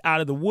Sark is out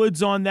of the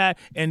woods on that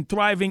and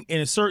thriving in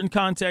a certain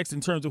context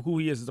in terms of who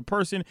he is as a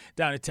person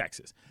down in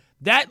Texas.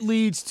 That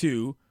leads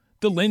to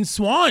the Lynn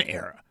Swann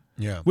era.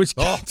 Yeah. Which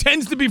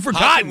tends to be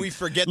forgotten. How can we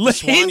forget the Lynn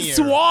Swann era?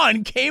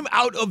 Swann came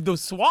out of the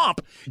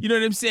swamp. You know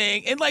what I'm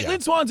saying? And Lynn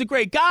Swann's a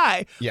great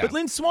guy, but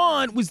Lynn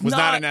Swann was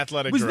not an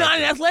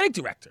athletic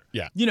director.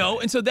 Yeah. You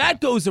know, and so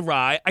that goes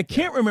awry. I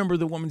can't remember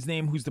the woman's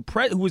name who was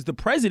the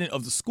president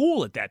of the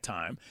school at that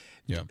time.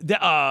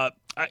 Yeah.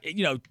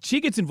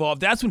 She gets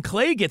involved. That's when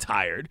Clay gets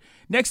hired.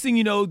 Next thing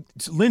you know,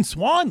 Lynn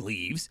Swann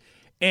leaves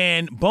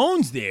and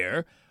Bone's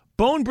there.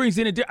 Bone brings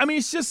in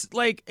it's just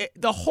like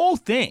the whole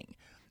thing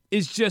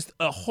is just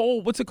a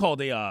whole, what's it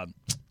called? I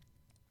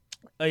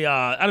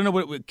don't know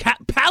what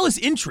palace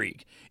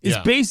intrigue is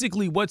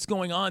basically what's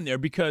going on there,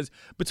 because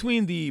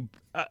between the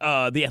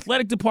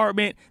athletic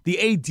department, the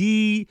AD,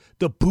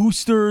 the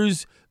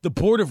boosters, the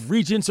board of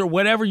regents, or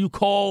whatever you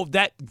call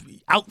that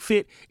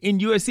outfit in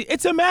USC,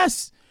 it's a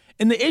mess.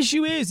 And the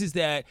issue is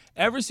that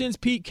ever since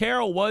Pete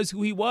Carroll was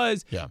who he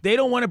was, they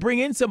don't want to bring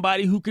in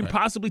somebody who can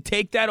possibly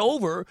take that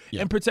over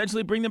and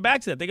potentially bring them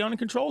back to that. They want to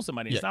control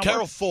somebody. It's not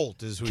Carol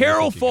Folt is who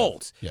Carol you're thinking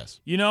Folt. of.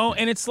 Yes. You know,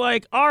 and it's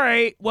like, all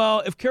right,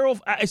 well, if Carol,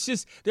 it's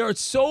just there are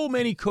so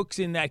many cooks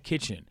in that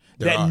kitchen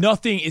that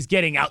nothing is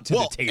getting out to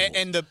the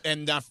table.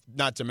 And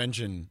not to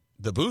mention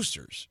the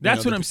boosters.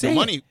 That's what I'm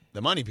saying.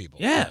 The money people.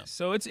 Yeah.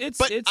 So it's a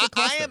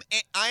cluster.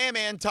 I am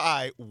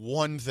anti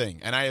one thing,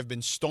 and I have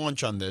been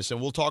staunch on this, and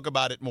we'll talk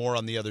about it more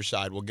on the other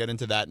side. We'll get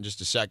into that in just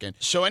a second.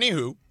 So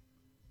anywho,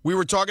 we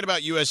were talking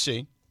about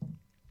USC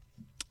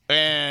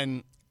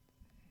and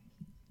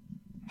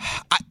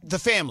the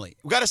family.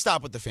 We got to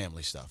stop with the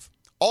family stuff.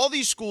 All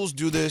these schools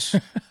do this.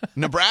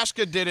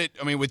 Nebraska did it,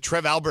 with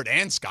Trev Albert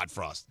and Scott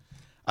Frost.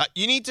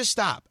 You need to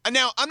stop.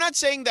 Now, I'm not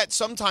saying that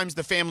sometimes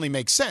the family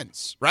makes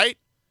sense, right?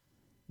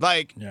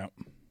 But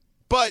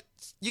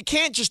you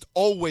can't just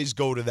always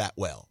go to that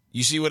well.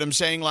 You see what I'm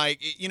saying? And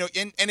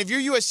if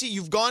you're USC,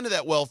 you've gone to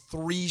that well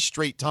 3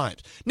 straight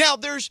times. Now,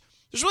 there's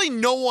really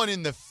no one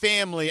in the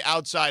family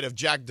outside of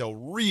Jack Del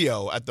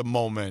Rio at the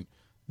moment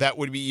that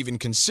would be even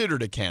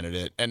considered a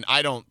candidate. And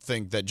I don't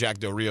think that Jack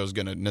Del Rio is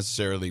going to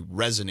necessarily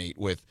resonate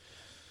with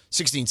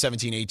 16,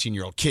 17,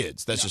 18-year-old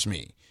kids. That's just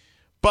me.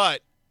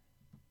 But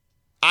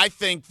I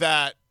think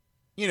that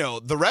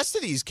the rest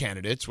of these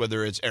candidates,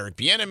 whether it's Eric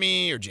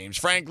Bieniemy or James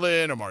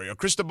Franklin or Mario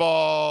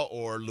Cristobal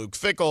or Luke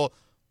Fickell,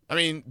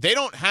 they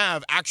don't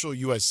have actual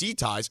USC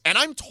ties, and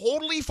I'm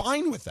totally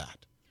fine with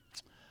that.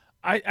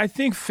 I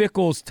think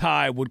Fickell's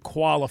tie would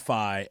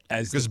qualify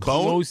as the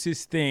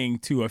closest thing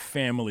to a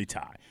family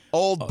tie.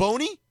 Old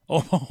Boney?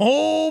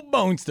 Old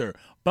Bonester.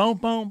 Bone,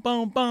 bone,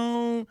 bone,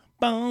 bone,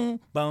 bone,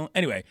 bone.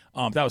 Anyway,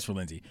 that was for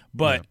Lindsay.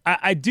 But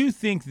I do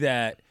think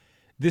that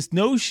this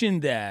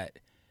notion that,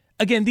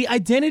 again, the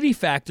identity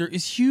factor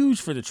is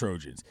huge for the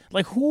Trojans.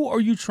 Like, who are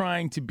you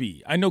trying to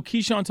be? I know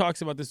Keyshawn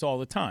talks about this all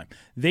the time.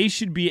 They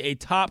should be a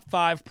top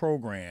 5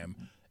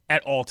 program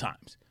at all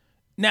times.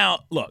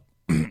 Now, look,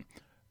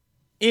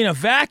 in a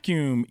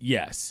vacuum,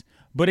 yes.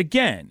 But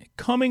again,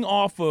 coming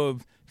off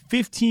of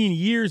 15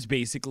 years,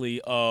 basically,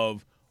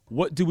 of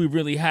what do we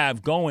really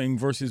have going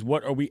versus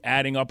what are we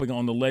adding up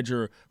on the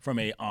ledger from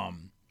a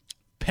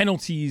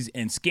penalties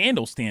and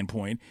scandal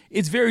standpoint,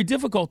 it's very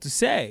difficult to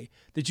say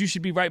that you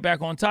should be right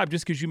back on top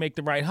just because you make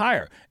the right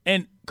hire.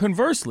 And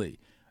conversely,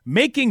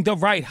 making the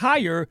right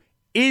hire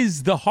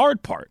is the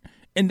hard part.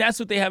 And that's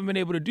what they haven't been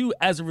able to do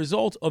as a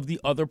result of the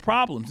other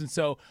problems. And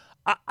so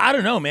I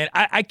don't know, man.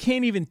 I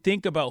can't even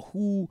think about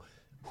who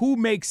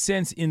makes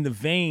sense in the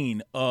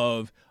vein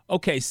of,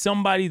 okay,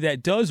 somebody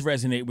that does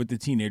resonate with the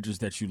teenagers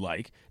that you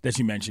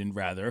mentioned,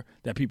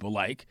 that people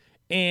like,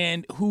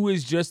 and who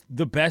is just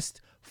the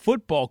best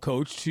football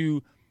coach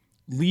to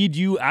lead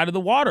you out of the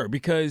water,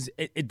 because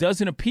it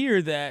doesn't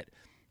appear that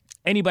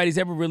anybody's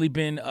ever really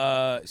been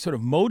sort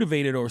of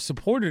motivated or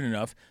supported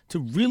enough to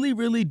really,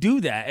 really do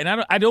that.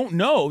 And I don't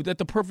know that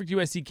the perfect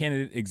USC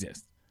candidate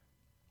exists.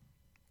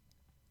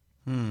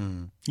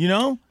 You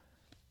know?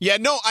 Yeah,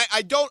 no,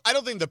 I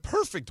don't think the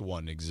perfect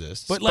one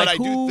exists. But I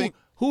do think.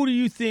 Who do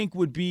you think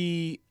would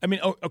be? I mean,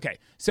 okay.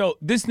 So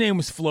this name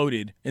was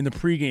floated in the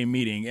pregame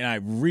meeting, and I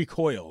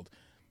recoiled.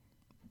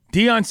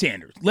 Deion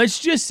Sanders. Let's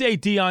just say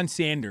Deion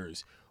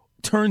Sanders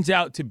turns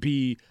out to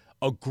be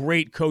a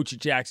great coach at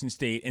Jackson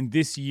State, and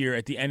this year,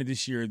 at the end of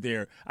this year,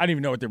 I don't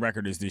even know what their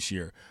record is this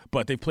year,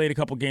 but they played a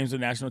couple games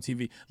on national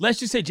TV. Let's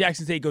just say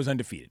Jackson State goes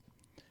undefeated,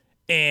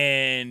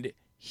 and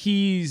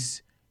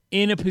he's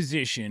in a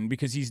position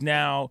because he's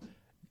now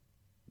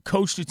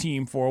coached a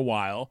team for a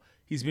while.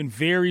 He's been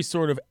very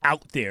sort of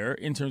out there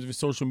in terms of his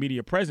social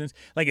media presence.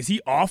 Like, is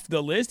he off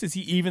the list? Is he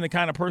even the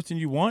kind of person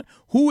you want?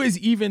 Who is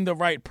even the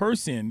right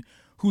person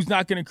who's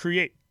not going to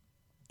create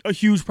a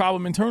huge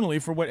problem internally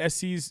for what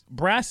SC's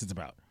brass is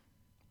about?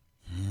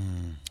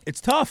 It's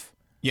tough.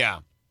 Yeah.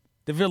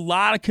 There's a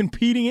lot of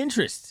competing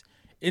interests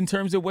in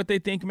terms of what they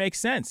think makes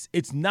sense.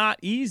 It's not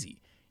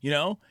easy, you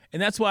know?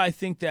 And that's why I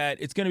think that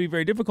it's going to be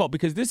very difficult,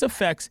 because this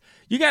affects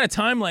 – you got a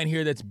timeline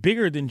here that's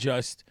bigger than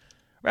just –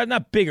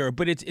 not bigger,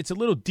 but it's a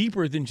little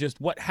deeper than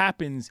just what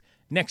happens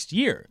next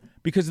year.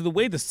 Because of the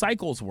way the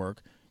cycles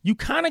work, you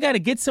kind of got to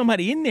get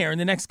somebody in there in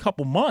the next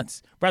couple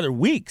months, rather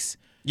weeks,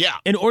 yeah,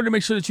 in order to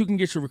make sure that you can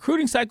get your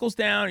recruiting cycles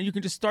down and you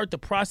can just start the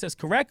process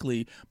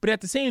correctly. But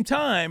at the same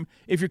time,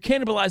 if you're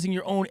cannibalizing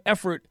your own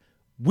effort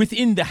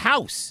within the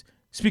house,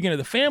 speaking of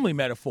the family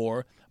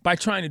metaphor, by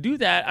trying to do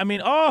that, I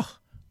mean,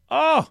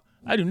 I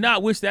do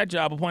not wish that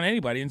job upon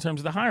anybody in terms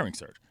of the hiring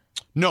search.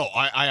 No,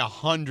 I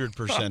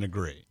 100%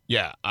 agree.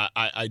 Yeah,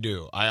 I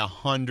do. I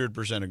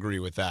 100% agree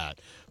with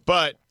that.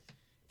 But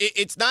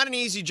it's not an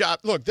easy job.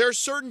 Look, there are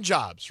certain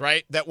jobs,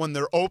 right, that when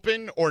they're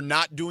open or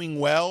not doing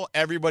well,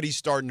 everybody's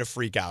starting to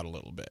freak out a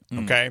little bit,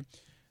 okay?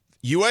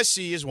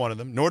 USC is one of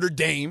them. Notre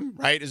Dame,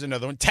 right, is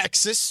another one.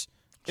 Texas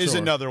is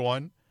another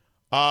one.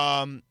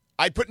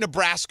 I put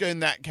Nebraska in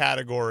that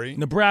category.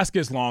 Nebraska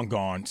is long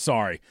gone.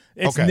 Sorry.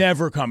 It's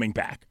never coming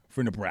back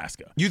for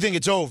Nebraska. You think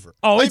it's over?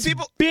 Oh, it's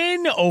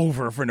been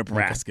over for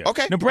Nebraska.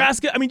 Okay.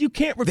 Nebraska, I mean, you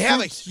can't recruit. They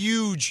have a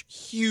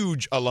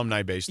huge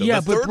alumni base, though. Yeah,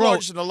 the but third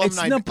largest alumni,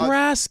 it's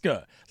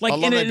Nebraska. Like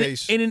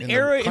in an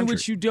era in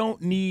which you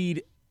don't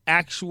need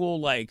actual,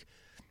 like,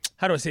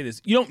 how do I say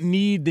this? You don't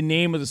need the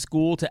name of the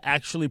school to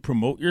actually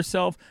promote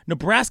yourself.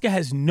 Nebraska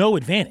has no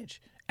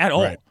advantage at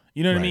all. Right.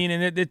 You know what I mean?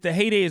 And the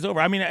heyday is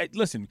over. I mean,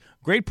 listen,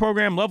 great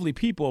program, lovely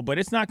people, but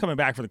it's not coming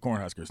back for the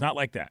Cornhuskers. Not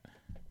like that.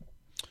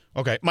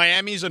 Okay,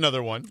 Miami's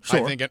another one, I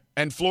think,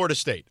 and Florida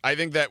State. I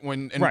think that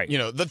you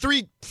know, the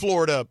three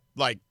Florida,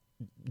 like,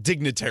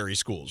 dignitary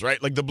schools,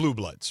 right, like the Blue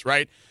Bloods,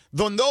 right?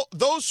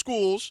 Those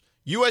schools,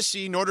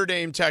 USC, Notre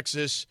Dame,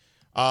 Texas,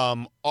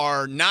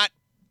 are not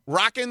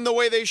rocking the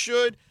way they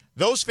should.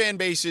 Those fan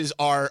bases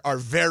are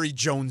very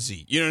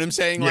Jonesy. You know what I'm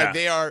saying? Yeah.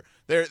 Like,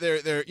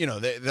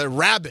 they're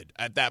rabid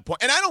at that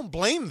point. And I don't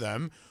blame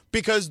them,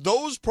 because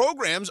those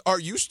programs are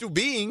used to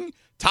being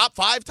top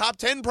 5, top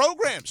 10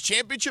 programs,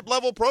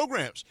 championship-level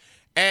programs.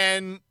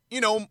 And,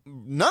 you know,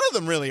 none of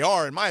them really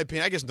are, in my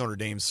opinion. I guess Notre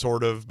Dame's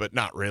sort of, but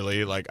not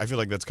really. Like, I feel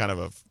like that's kind of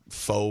a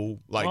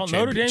faux, like, championship.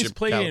 Well, Notre Dame's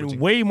played in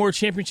way more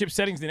championship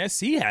settings than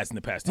SC has in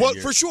the past 10 years.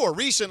 Well, for sure.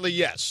 Recently,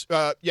 yes.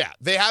 Yeah,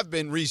 they have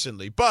been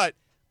recently. But,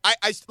 I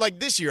like,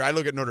 this year, I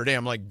look at Notre Dame,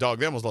 I'm like, dog,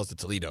 they almost lost to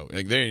Toledo.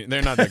 Like, they're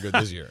not that good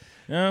this year.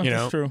 Yeah, you know?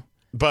 That's true.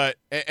 But,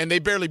 and they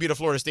barely beat a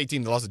Florida State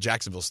team that lost to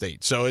Jacksonville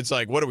State. So it's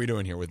like, what are we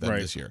doing here with them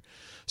this year?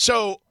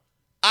 So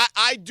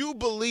I do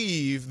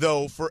believe,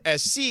 though, for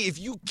SC, if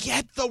you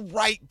get the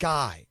right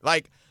guy,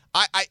 like,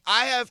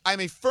 I'm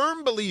a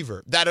firm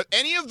believer that of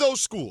any of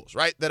those schools,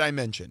 right, that I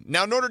mentioned.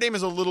 Now, Notre Dame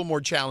is a little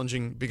more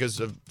challenging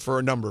for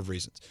a number of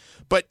reasons.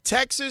 But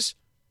Texas,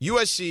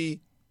 USC,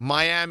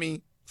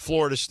 Miami,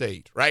 Florida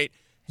State, right?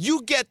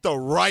 You get the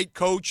right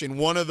coach in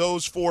one of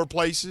those four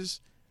places,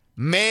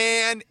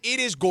 man, it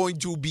is going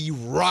to be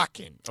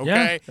rocking,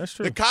 okay? Yeah, that's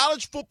true. The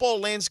college football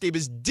landscape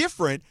is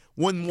different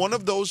when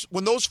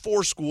those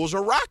four schools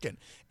are rocking.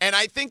 And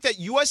I think that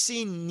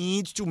USC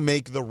needs to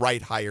make the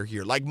right hire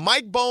here. Like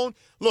Mike Bone,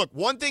 look,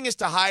 one thing is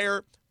to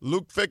hire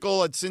Luke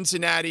Fickell at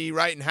Cincinnati,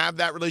 right, and have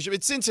that relationship.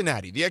 It's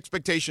Cincinnati. The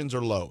expectations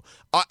are low.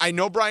 I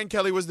know Brian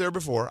Kelly was there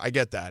before. I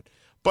get that.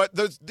 But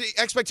the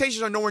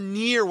expectations are nowhere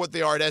near what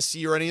they are at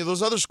SC or any of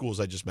those other schools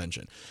I just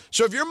mentioned.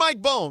 So if you're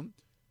Mike Bone,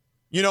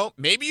 you know,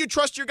 maybe you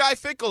trust your guy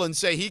Fickell and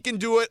say he can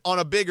do it on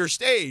a bigger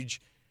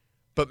stage.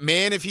 But,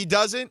 man, if he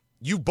doesn't,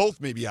 you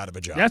both may be out of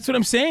a job. That's what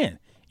I'm saying.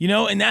 You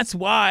know, and that's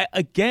why,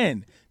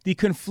 again, the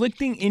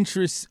conflicting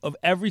interests of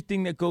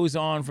everything that goes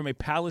on from a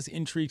palace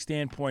intrigue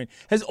standpoint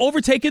has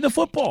overtaken the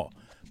football.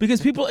 because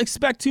people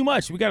expect too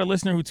much. We got a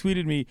listener who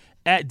tweeted me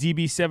at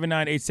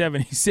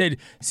DB7987. He said,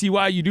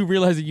 CY, you do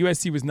realize that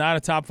USC was not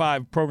a top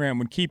 5 program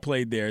when Key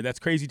played there. That's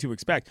crazy to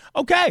expect.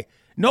 Okay,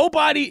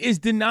 nobody is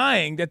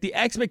denying that the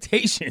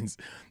expectations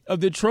of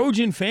the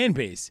Trojan fan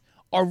base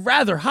are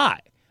rather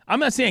high.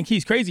 I'm not saying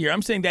Key's crazy here.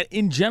 I'm saying that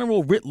in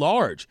general, writ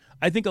large,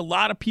 I think a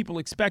lot of people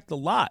expect a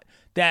lot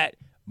that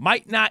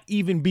might not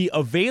even be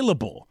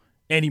available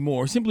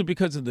anymore simply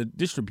because of the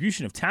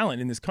distribution of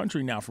talent in this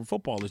country now for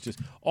football is just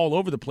all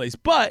over the place.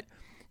 But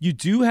you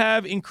do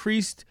have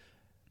increased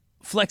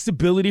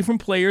flexibility from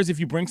players. If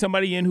you bring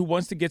somebody in who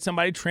wants to get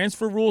somebody,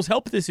 transfer rules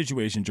help this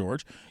situation,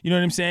 George. You know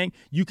what I'm saying?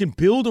 You can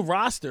build a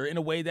roster in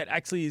a way that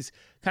actually is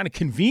kind of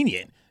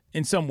convenient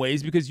in some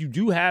ways because you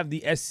do have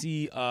the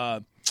SC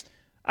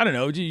I don't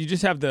know. You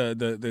just have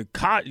the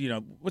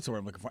what's the word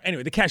I'm looking for?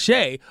 Anyway, the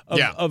cachet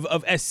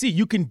of SC.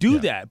 You can do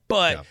that,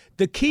 but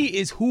the key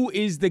is who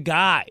is the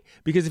guy.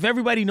 Because if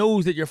everybody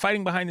knows that you're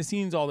fighting behind the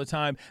scenes all the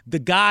time, the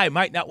guy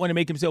might not want to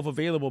make himself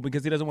available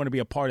because he doesn't want to be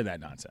a part of that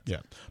nonsense. Yeah.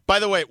 By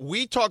the way,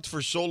 we talked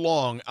for so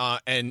long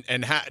and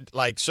had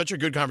like such a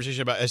good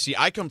conversation about SC.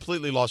 I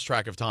completely lost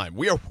track of time.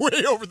 We are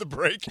way over the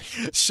break,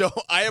 so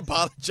I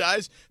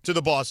apologize to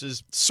the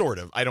bosses. Sort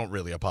of. I don't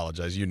really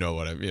apologize. You know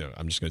what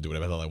I'm just going to do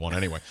whatever the hell I want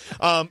anyway.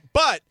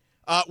 But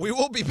we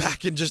will be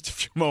back in just a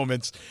few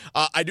moments.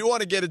 I do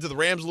want to get into the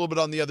Rams a little bit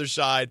on the other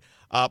side.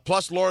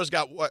 Plus, Laura's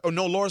got –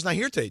 Laura's not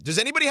here today. Does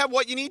anybody have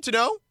what you need to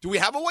know? Do we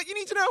have a what you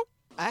need to know?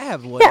 I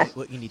have what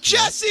you need to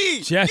know.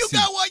 Jesse! You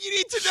got what you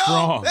need to know.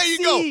 Strong. There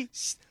you go.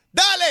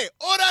 Dale,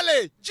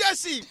 orale,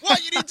 Jesse,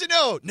 what you need to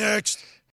know. Next.